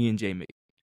Jill, me and Jamie.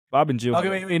 Bob and Jill. Okay,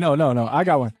 wait. No. I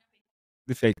got one.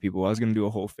 The fake people. I was gonna do a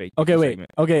whole fake. Okay, wait.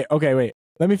 segment. Okay, wait.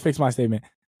 Let me fix my statement.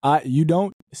 You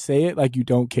don't say it like you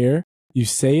don't care. You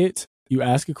say it, you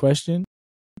ask a question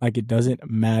like it doesn't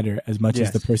matter as much as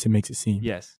Yes. the person makes it seem.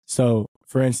 Yes. So,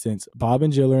 for instance, Bob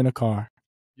and Jill are in a car.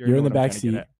 You're in the back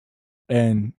seat,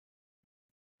 and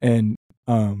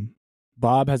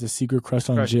Bob has a secret crush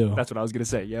on Jill. That's what I was gonna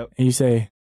say. Yep. And you say,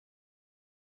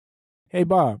 "Hey,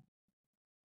 Bob,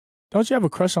 don't you have a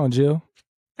crush on Jill?"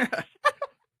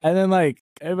 And then like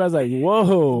everybody's like,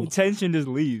 "Whoa, The tension just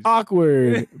leaves,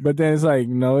 awkward." But then it's like,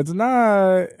 "No, it's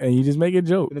not," and you just make a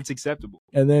joke. and it's acceptable.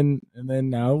 And then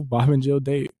now Bob and Jill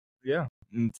date Yeah.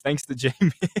 And thanks to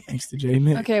Jamie. thanks to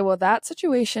Jaden. Okay. Well, that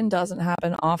situation doesn't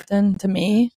happen often to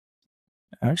me.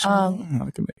 Actually, I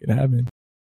can make it happen.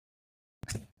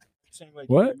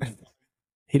 What?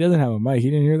 He doesn't have a mic.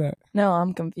 He didn't hear that. No,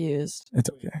 I'm confused. It's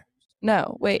okay.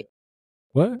 No, wait.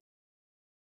 What?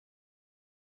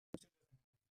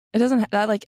 It doesn't that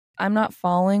like I'm not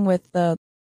following with the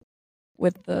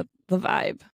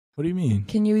vibe. What do you mean?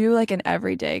 Can you do like an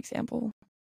everyday example?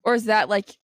 Or is that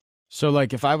like So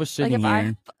like if I was like sitting if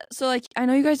here, so like I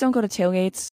know you guys don't go to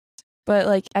tailgates, but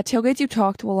like at tailgates you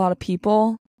talk to a lot of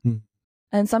people. Hmm.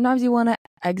 And sometimes you want to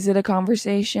exit a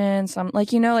conversation, some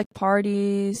like like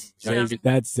parties. you know?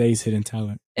 That's Zay's hidden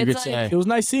talent. you It's could like, say, It was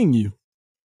nice seeing you.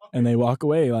 And they walk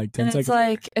away like 10 and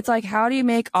seconds. it's like how do you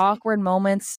make awkward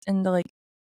moments into like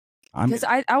I'm because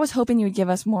I was hoping you would give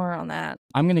us more on that.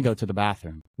 gonna go to the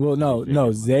bathroom. Well,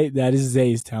 no, Zay, that is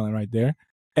Zay's talent right there.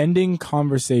 Ending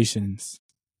conversations.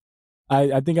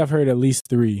 I think I've heard at least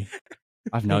 3.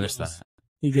 I've noticed that.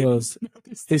 He goes,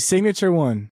 his signature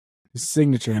one. His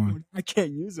signature one. I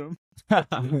can't use them.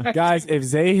 Guys, if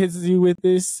Zay hits you with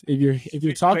this, if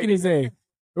you're talking to Zay,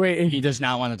 wait, He does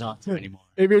not want to talk to me anymore.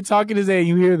 if you're talking to Zay and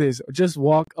you hear this, just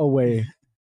walk away.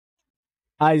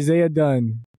 Isaiah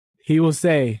Dunn, he will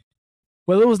say,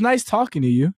 "Well, it was nice talking to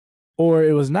you," or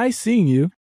 "It was nice seeing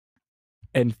you,"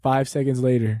 and 5 seconds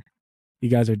later, you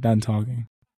guys are done talking.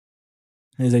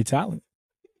 It's a talent.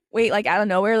 Wait, like out of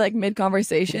nowhere, like mid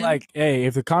conversation. Like, hey,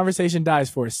 if the conversation dies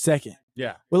for a second,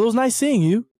 Yeah. "Well, it was nice seeing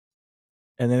you,"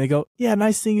 and then they go, "Yeah,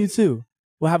 nice seeing you too.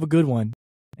 Well, have a good one,"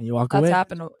 and you walk that's away.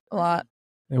 happened a lot.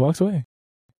 They walks away.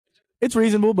 It's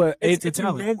reasonable, but it's a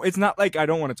talent. It's not like I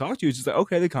don't want to talk to you. It's just like,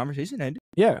 okay, the conversation ended,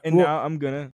 Yeah, and well, now I'm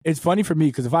gonna. it's funny for me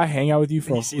because if I hang out with you for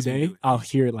He a whole sees me day, do it. I'll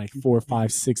hear it like 4,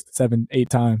 5, 6, 7, 8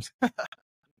 times.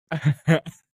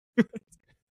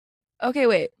 Okay,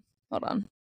 wait. Hold on.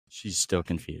 She's still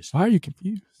confused. Why are you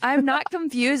confused? I'm not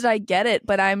confused. I get it,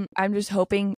 but I'm just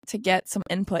hoping to get some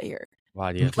input here.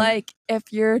 Why do you? Like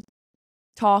if you're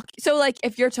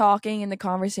if you're talking and the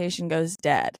conversation goes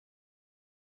dead,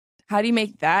 how do you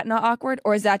make that not awkward,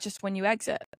 or is that just when you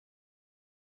exit?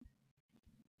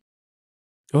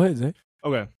 Go ahead, Zay.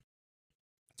 Okay.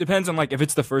 Depends on like if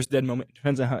it's the first dead moment.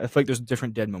 Depends on how. If like there's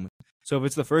different dead moments. So if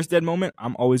it's the first dead moment,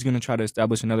 I'm always gonna try to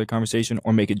establish another conversation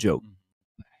or make a joke.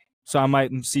 So I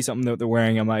might see something that they're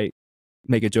wearing. I might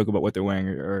make a joke about what they're wearing,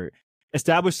 or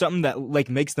establish something that like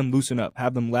makes them loosen up,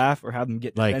 have them laugh, or have them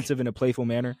get Like- defensive in a playful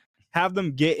manner. Have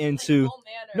them get into.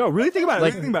 No, really think about it.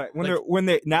 Like- Really think about it. When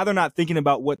they're now they're not thinking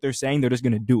about what they're saying. They're just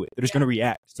gonna do it. They're just gonna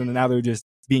react. So now they're just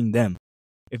being them.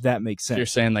 If that makes You're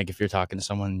sense. saying like if you're talking to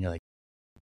someone and you're like,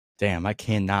 "Damn, I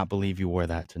cannot believe you wore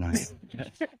that tonight.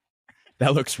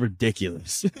 That looks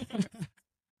ridiculous."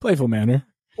 Playful manner.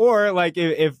 Or like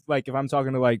if I'm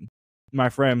talking to like my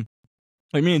friend,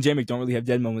 like me and Jamie don't really have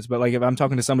dead moments, but like if I'm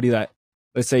talking to somebody that,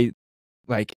 let's say,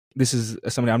 like this is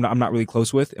somebody I'm not really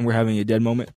close with, and we're having a dead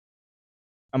moment,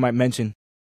 I might mention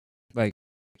like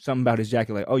something about his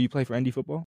jacket, like, "Oh, you play for ND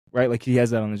football, right?" Like he has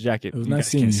that on his jacket. It was You nice guys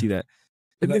seeing can't you. see that.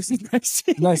 It's nice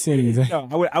seeing you. Nice seeing you, Zay.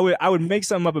 No, I would make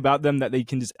something up about them that they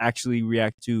can just actually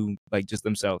react to, like just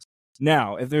themselves.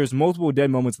 Now, if there's multiple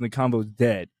dead moments and the combo's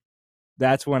dead,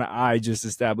 that's when I just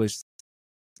established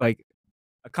like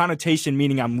a connotation,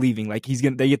 meaning I'm leaving. Like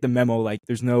they get the memo. Like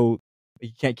there's no,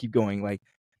 you can't keep going. Like,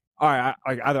 all right,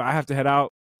 either I have to head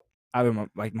out, either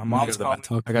my mom's calling,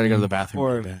 I gotta go to the bathroom.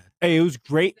 or hey, it was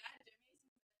great.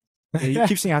 Yeah, he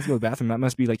keeps saying I have to go to the bathroom. That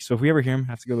must be like, so if we ever hear him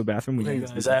have to go to the bathroom, we I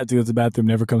have to go to the bathroom,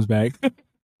 never comes back.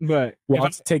 But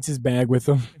Takes his bag with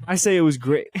him. I say it was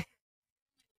great.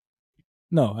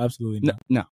 No, absolutely not.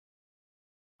 No.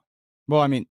 Well, I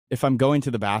mean, if I'm going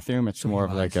to the bathroom, it's more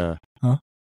of like a. Huh?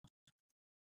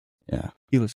 Yeah.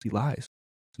 He lies.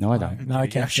 No, I don't. No, I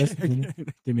can't.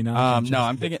 Give me now. No,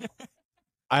 I'm thinking.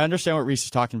 I understand what Reese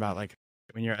is talking about. Like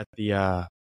when you're at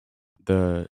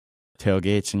the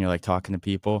tailgates and you're like talking to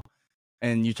people,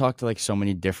 and you talk to like so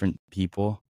many different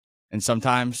people, and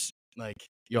sometimes like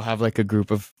you'll have like a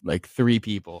group of like 3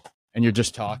 people, and you're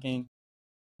just talking,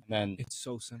 and then It's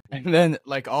so simple. and then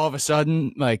like all of a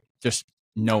sudden like just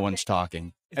no one's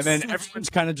talking, and then so everyone's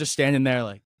kind of just standing there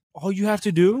like. All you have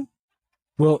to do,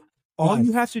 Well, all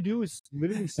you have to do is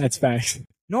literally. that's facts.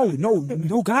 No,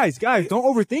 guys, don't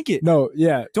overthink it. No,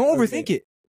 yeah. Don't overthink it.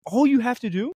 All you have to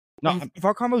do. No, if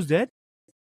our combo's dead,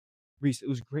 Reese, it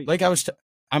was great. like I was.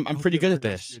 I'm pretty good at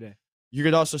this. You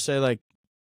could also say like.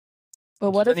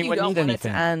 But what Does if you anyone don't need want it to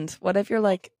anything? end? What if you're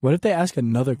like, What if they ask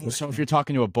another question? So if you're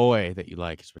talking to a boy that you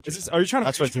like, Are you trying to?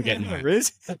 That's what you're getting at.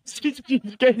 Riz?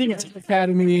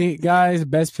 Academy, guys,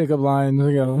 best pickup line. Here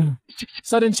we go.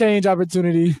 Sudden change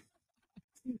opportunity.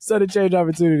 Sudden change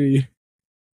opportunity.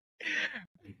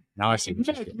 Now I see.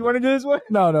 You want to do this one?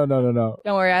 No. don't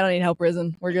worry, I don't need help,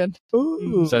 Risen. We're good.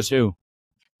 Ooh. Says who?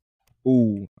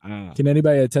 Ooh. Can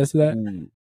anybody attest to that?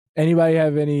 Anybody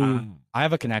have any? I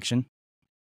have a connection.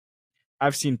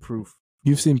 I've seen proof.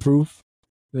 You've seen proof?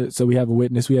 So we have a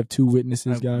witness. We have 2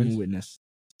 witnesses, I've one guys. witness.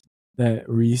 That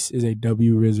Reese is a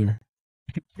W Rizzer.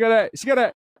 She got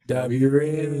a W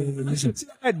Riz.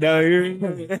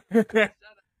 no.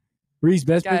 Reese,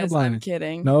 best Guys, pickup line. I'm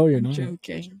kidding. No, you're I'm not.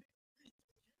 joking.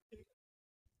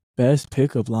 Best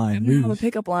pickup I line. don't have a Reese.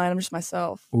 pickup line. I'm just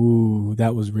myself. Ooh,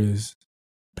 that was Riz.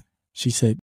 She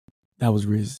said, that was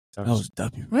Riz. That was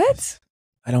W. What?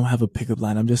 I don't have a pickup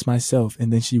line. I'm just myself.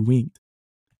 And then she winked.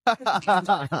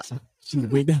 She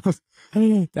winked.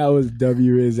 That was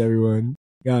W Riz, everyone.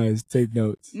 Guys, take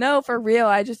notes. No, for real.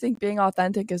 I just think being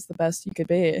authentic is the best you could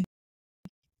be.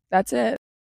 That's it.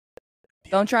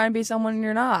 Don't try and be someone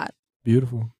you're not.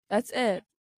 Beautiful. That's it.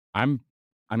 I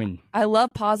mean, I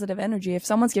love positive energy. If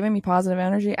someone's giving me positive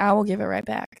energy, I will give it right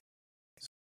back.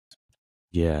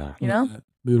 yeah. You know?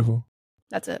 Beautiful.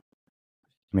 That's it.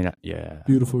 I mean, yeah.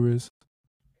 Beautiful, Riz.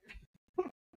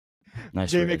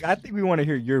 Nice. Jamie, Riz. I think we want to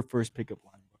hear your first pickup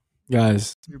line.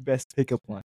 Guys, Your best pickup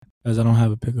line. I don't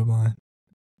have a pickup line.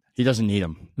 He doesn't need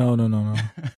him. No.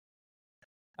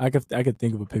 I could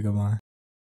think of a pickup line.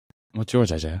 What's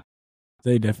yours, Isaiah?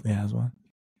 They definitely has one.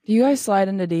 Do you guys slide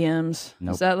into DMs?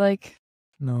 Nope. Is that like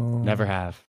No. Never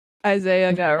have.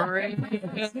 Isaiah got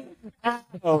ring?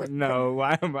 Oh no!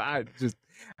 Why am I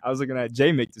was looking at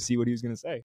J-Mick to see what he was gonna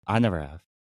say. I never have.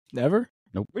 Never?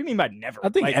 What do you mean by never? I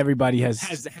think Like, everybody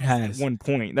has at one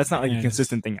point. That's not like a Has.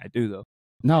 consistent thing I do though.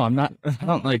 No, I'm not. I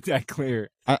don't like. that clear.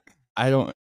 I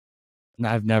don't.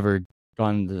 I've never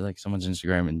gone to like someone's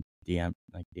Instagram and DM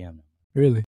them.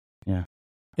 Really? Yeah.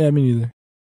 Yeah, me neither.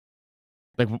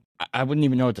 Like I wouldn't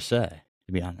even know what to say,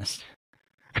 to be honest.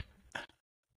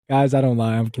 Guys, I don't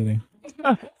lie. I'm kidding.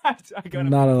 I got I'm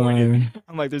not a liar.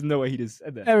 I'm like, there's no way he just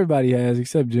said that. Everybody has,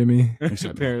 except Jimmy.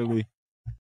 Apparently.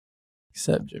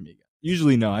 Except Jimmy.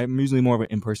 Usually no. I'm usually more of an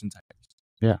in-person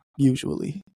type.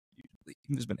 Usually.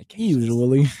 There's been a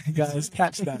Usually. Guys,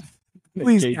 catch that.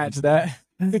 Please catch that.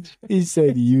 He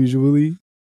said usually.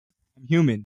 I'm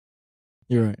human.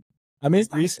 You're right. I mean,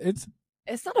 Reese?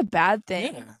 It's not a bad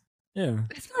thing. Yeah.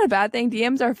 It's not a bad thing.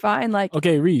 DMs are fine. Like,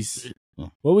 Okay, Reese.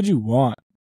 What would you want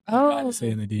to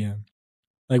say in the DM?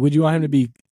 Like, would you want him to be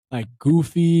like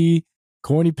goofy,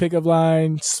 corny pickup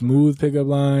line, smooth pickup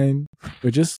line, or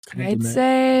just I'd compliment?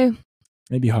 say,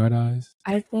 Maybe hard eyes?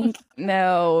 I think,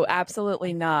 no,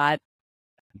 absolutely not.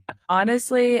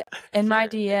 Honestly, in my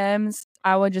DMs,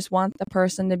 I would just want the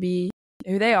person to be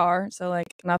who they are. So,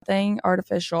 like, nothing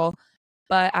artificial.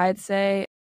 But I'd say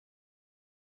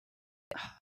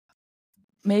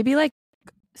maybe like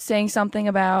saying something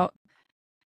about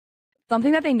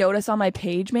something that they notice on my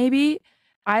page, maybe.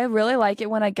 I really like it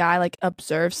when a guy like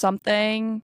observes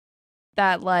something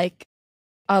that like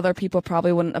other people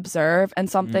probably wouldn't observe and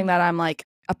something that I'm like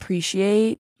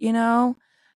appreciate, you know?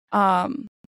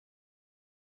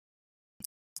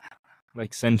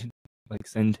 Like send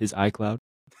his iCloud.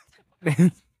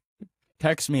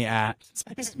 Text me at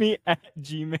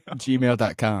Gmail.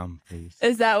 gmail.com, please.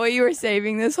 Is that what you were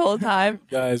saving this whole time?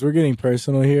 Guys, we're getting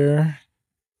personal here.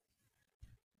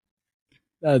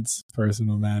 That's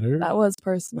personal matter. That was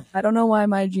personal. I don't know why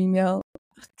my Gmail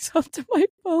hooks up to my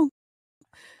phone.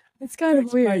 It's kind of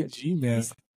That's my weird.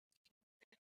 Gmail.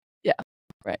 Yeah,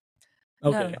 right.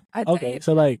 Okay. No, I Okay. think-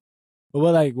 So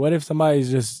what if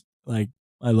somebody's just like,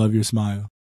 I love your smile?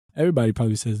 Everybody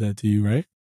probably says that to you, right?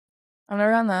 I've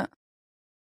never done that.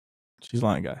 She's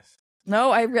lying, guys.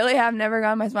 No, I really have never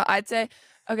gotten my smile. I'd say,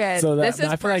 okay, So this is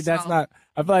I feel like that's personal. not.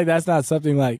 I feel like that's not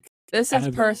something like. This I is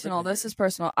have- personal. This is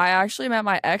personal. I actually met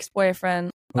my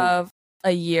ex-boyfriend Oh. of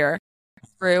a year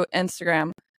through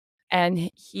Instagram, and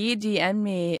he DM'd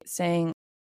me saying,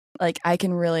 like, I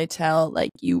can really tell,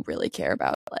 like, you really care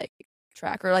about, like,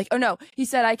 track. Or, like, oh, no. He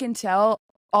said, I can tell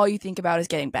all you think about is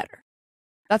getting better.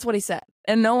 That's what he said.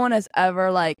 And no one has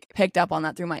ever, like, picked up on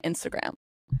that through my Instagram.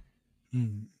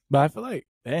 But I feel like,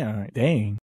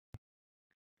 dang.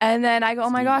 And then I go, oh,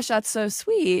 my Steve. gosh, that's so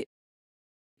sweet.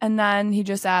 And then he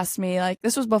just asked me, like,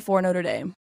 this was before Notre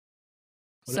Dame.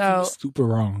 What if it was So super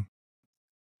wrong.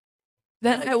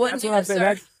 then I wouldn't That's what I'm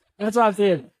saying. That's what I'm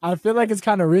saying. I feel like it's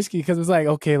kind of risky because it's like,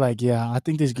 okay, like, yeah, I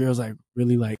think this girl's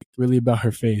really about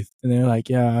her faith. And they're like,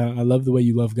 yeah, I love the way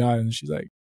you love God. And she's like,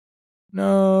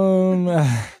 no,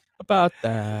 About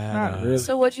that. Not really.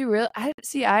 So would you really?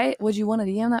 Would you want to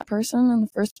DM that person in the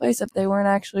first place if they weren't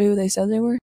actually who they said they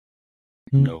were?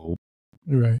 No.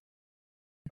 You're right.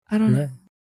 I don't You're know. right.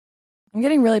 I'm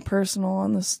getting really personal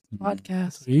on this Mhm.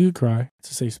 podcast. So you could cry.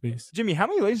 It's a safe space. Jimmy, how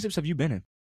many relationships have you been in?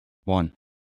 One.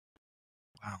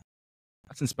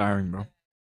 That's inspiring, bro.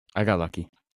 I got lucky.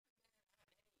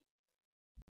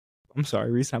 I'm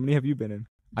sorry, Reese. How many have you been in?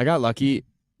 I got lucky.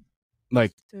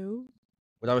 Like, Two.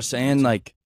 what I was saying,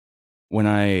 like,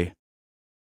 when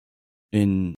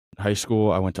in high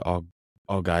school, I went to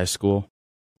all guys school.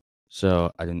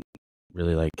 So I didn't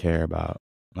really, like, care about,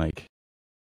 like,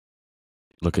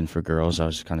 looking for girls. I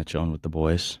was just kind of chilling with the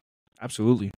boys.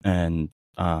 Absolutely. And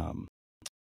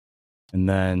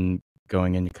then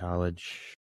going into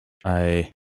college,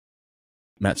 I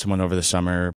met someone over the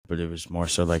summer, but it was more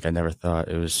so like I never thought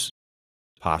it was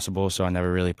possible, so I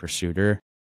never really pursued her.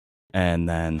 And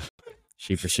then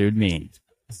she pursued me.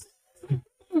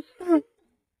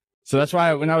 So that's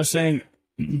why when I was saying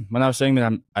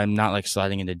that I'm not like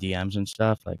sliding into DMs and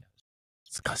stuff, like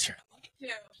It's because you're in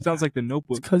love. Sounds like the It's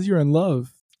Notebook. because you're in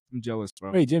love. I'm jealous,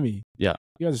 bro. Wait, Jimmy. Yeah.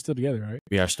 You guys are still together, right?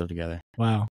 we are still together.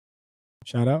 Wow.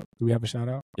 Shout out. Do we have a shout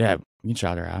out? Yeah, we can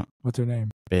shout her out. What's her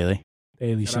name? Bailey.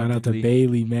 Bailey. Shout Shout out out to to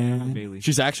Bailey, man. Bailey.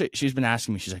 She's been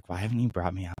asking me, she's like, why haven't you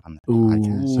brought me out on the Ooh,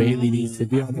 podcast? Bailey needs to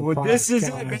be on the Well, podcast. this is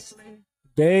it.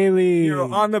 Bailey.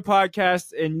 You're on the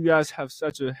podcast, and you guys have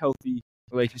such a healthy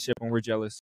relationship, and we're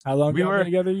jealous. How long We we were- been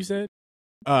together, you said?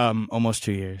 Almost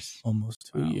 2 years.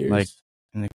 Almost 2 Wow. years. Like,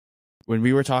 when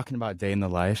we were talking about day in the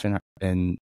life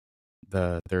in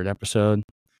the third episode,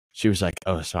 she was like,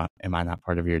 "Oh, so am I not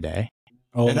part of your day?"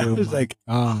 oh, and I was my like,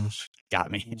 gosh.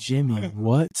 Got me. Jimmy,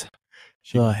 what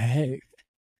the heck?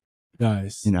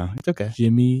 Guys, You know, it's okay.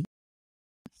 Jimmy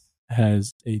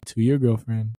has a 2-year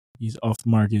girlfriend. He's off the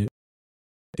market.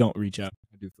 Don't reach out.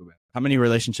 I do feel bad. How many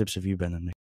relationships have you been in?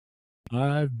 Nick?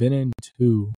 I've been in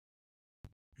 2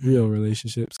 real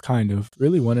relationships, kind of.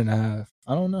 Really 1.5.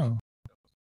 I don't know.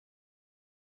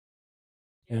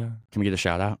 Yeah. Can we get a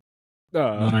shout out?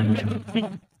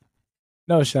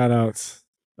 No shout outs.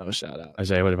 No shout outs.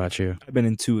 Isaiah, what about you? I've been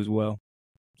in 2 as well.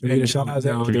 Can we get a shout out? No,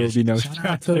 there will be no shout out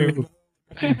shout to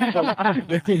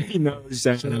No,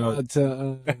 shout shout out. out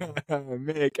to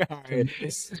Mick,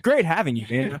 it's great having you,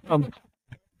 man.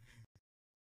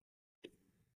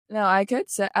 No, I could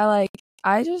say I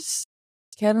just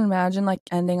can't imagine like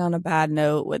ending on a bad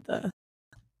note with an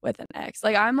ex.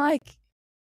 Like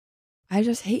I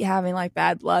just hate having like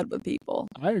bad blood with people.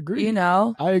 I agree. You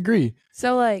know? I agree.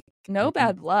 So like no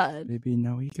bad blood. Baby,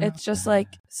 no, we got It's just that. like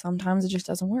sometimes it just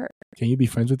doesn't work. Can you be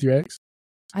friends with your ex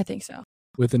I think so.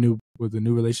 with a new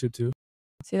relationship too?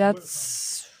 See,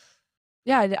 that's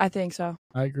yeah, I think so.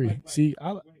 I agree. See,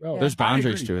 There's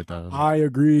boundaries agree. to it though. I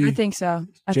agree. I think so.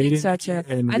 I think so too.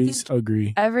 and I Reese think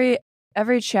agree.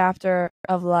 every chapter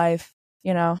of life,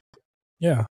 you know,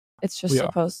 Yeah, it's just We are.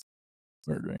 supposed.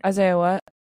 we're agreeing. Isaiah, what?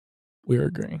 We're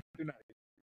agreeing. I know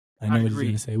I what he's agree.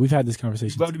 going to say. We've had this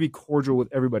conversation. Love to be cordial with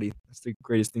everybody. That's the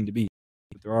greatest thing to be.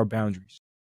 But there are boundaries.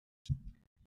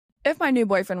 If my new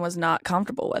boyfriend was not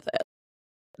comfortable with it,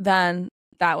 then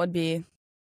that would be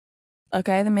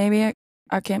okay. Then maybe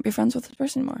I can't be friends with this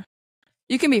person anymore.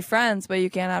 You can be friends, but you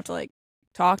can't have to like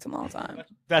talk to them all the time.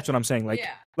 That's what I'm saying. Like,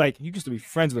 Yeah. like you used to be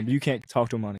friends with them, but you can't talk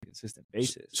to them on a consistent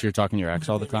basis. So you're talking to your ex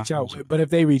all the time? Reach out. But if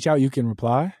they reach out, you can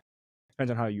reply.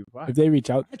 Depends on how you reply. If they reach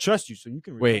out, I trust you, so you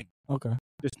can. Wait. okay.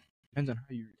 Depends on how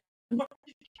you.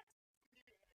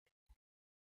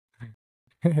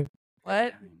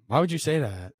 What? Why would you say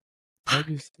that? Why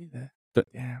do you say that?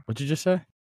 Damn. What'd you just say?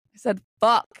 I said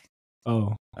fuck.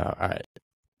 Oh. Oh, all right.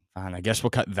 Fine. I guess we'll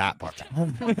cut that part out.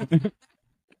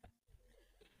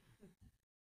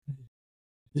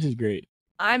 This is great.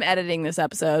 I'm editing this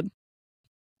episode.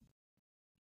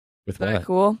 With Is that what?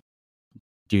 cool?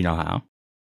 Do you know how?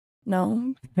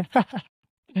 No.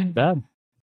 Bad.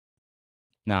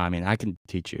 No, I mean, I can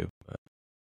teach you. But...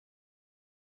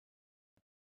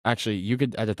 Actually, you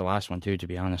could edit the last one, too, to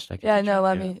be honest. I could Yeah, teach no, you.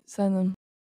 let Yeah. me send them.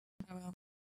 I will.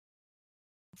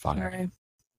 Fine. Sorry.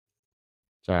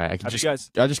 Sorry,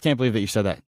 I just can't believe that you said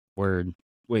that word.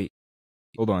 Wait,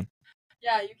 hold on,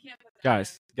 Yeah, you can't put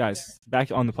that guys.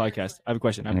 Back on the podcast. I have a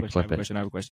question. I'm gonna clip it. I have a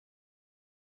question.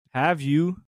 Have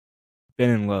you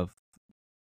been in love?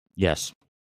 Yes.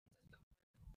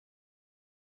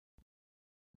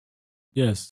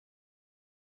 Yes.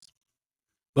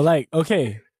 But like,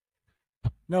 okay.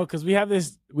 No, because we have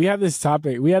this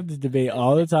topic. We have this debate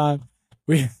all the time.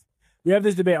 We have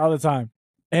this debate all the time.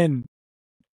 And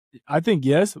I think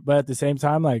yes, but at the same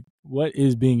time, like, what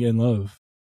is being in love?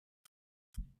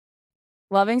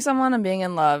 Loving someone and being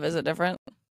in love, is it different?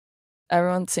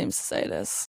 Everyone seems to say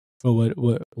this. But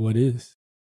what is?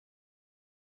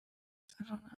 I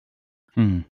don't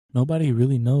know. Nobody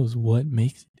really knows what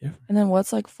makes it different. And then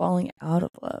what's like falling out of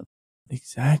love?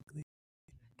 Exactly.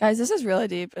 Guys, this is really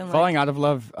deep. And Falling out of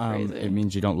love, crazy. it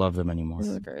means you don't love them anymore. This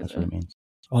is crazy. That's what it means.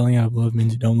 Falling out of love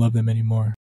means you don't love them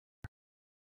anymore.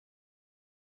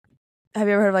 Have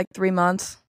you ever heard of like 3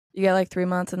 months? You get like 3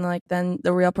 months and like then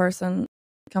the real person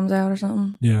comes out or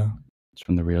something? Yeah. It's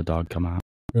when the real dog come out.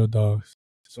 Real dogs.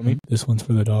 So maybe This one's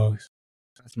for the dogs.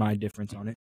 that's my difference on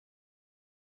it.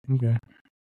 Okay.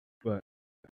 But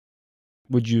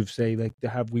would you say like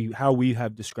how we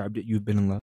have described it? You've been in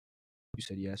love. You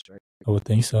said yes, right? I would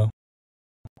think so.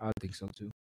 I would think so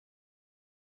too.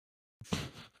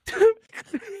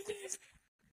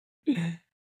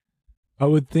 I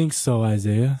would think so,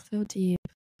 Isaiah. So deep.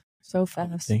 So I would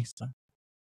fast. think so.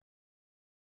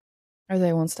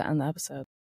 Isaiah wants to end the episode.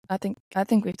 I think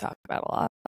we've talked about a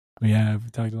lot. We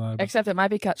talked a lot about Except it might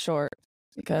be cut short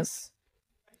because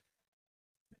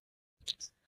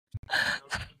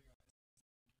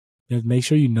Just make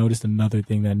sure you noticed another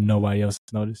thing that nobody else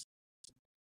has noticed.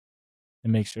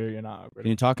 And make sure you're not. Can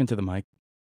you talk into the mic?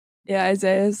 yeah,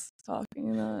 Isaiah's talking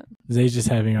and that. Zay's just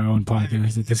having our own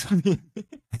podcast at this point.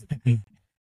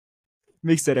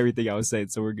 Mick said everything I was saying,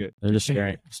 so we're good. They're just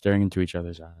staring into each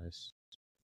other's eyes.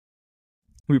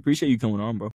 We appreciate you coming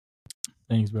on, bro.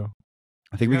 Thanks, bro.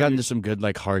 I think we got into some good,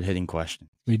 like, hard-hitting questions.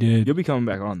 We did. You'll be coming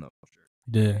back on though.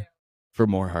 We did. For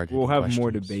more hard-hitting We'll have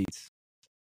more questions. debates.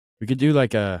 We could do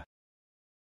like a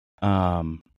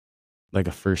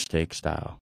first take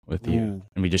style with you, Ooh.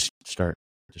 and we just start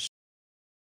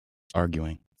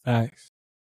arguing. Facts.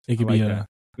 It could I like be that.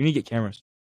 We need to get cameras.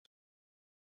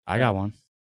 I got one.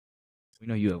 We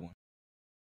know you have one.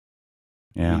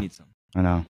 Yeah, We need some. I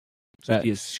know.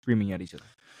 Sophia's screaming at each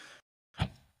other.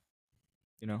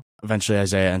 You know? Eventually,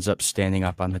 Isaiah ends up standing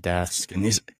up on the desk, and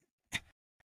he's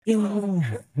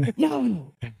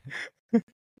No.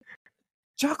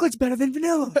 Chocolate's better than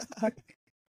vanilla. All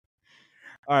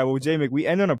right, well, J Mick, we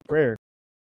end on a prayer.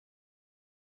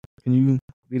 Can you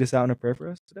lead us out in a prayer for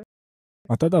us today?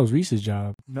 I thought that was Reese's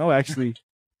job. No, actually.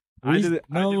 I Reese- did it.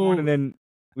 I did no. one, and then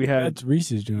we had. That's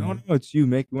Reese's job. No, it's you,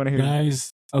 Mick. We want to hear.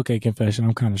 Guys, okay, confession.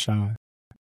 I'm kind of shy.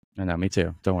 I know, me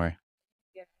too. Don't worry.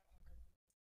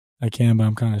 I can, but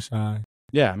I'm kind of shy.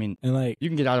 Yeah, I mean, And like you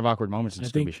can get out of awkward moments and I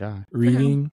still think- be shy.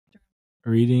 reading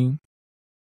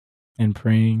and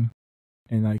praying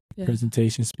and like Yeah.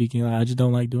 presentation speaking, like, I just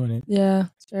don't like doing it. Yeah,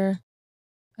 sure.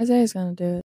 Isaiah's gonna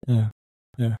do it.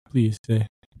 Yeah, please say.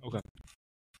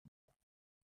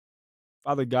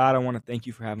 Father God, I want to thank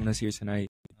you for having us here tonight.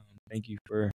 Thank you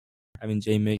for having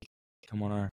J Mick come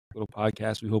on our little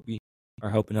podcast. We hope we are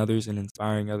helping others and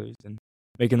inspiring others and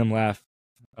making them laugh.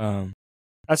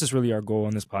 That's just really our goal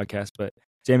on this podcast. But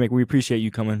J Mick, we appreciate you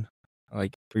coming,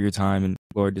 like, for your time, and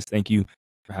Lord, just thank you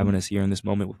for having us here in this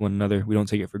moment with one another. We don't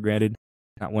take it for granted.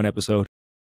 Not one episode,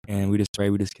 and we just pray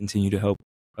we just continue to help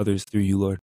others through you,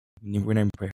 Lord. In your name,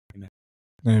 we pray. Amen.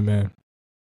 Amen.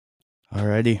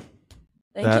 Alrighty.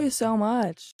 Thank you so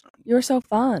much. You were so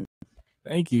fun.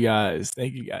 Thank you guys.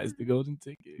 The golden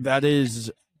ticket. That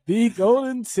is The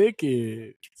golden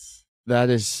ticket.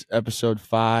 episode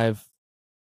 5.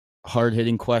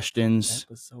 hard-hitting questions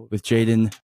Episode. with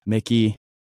Jaden, Mickey.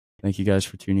 Thank you guys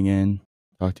for tuning in.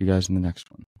 Talk to you guys in the next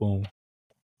one. Boom.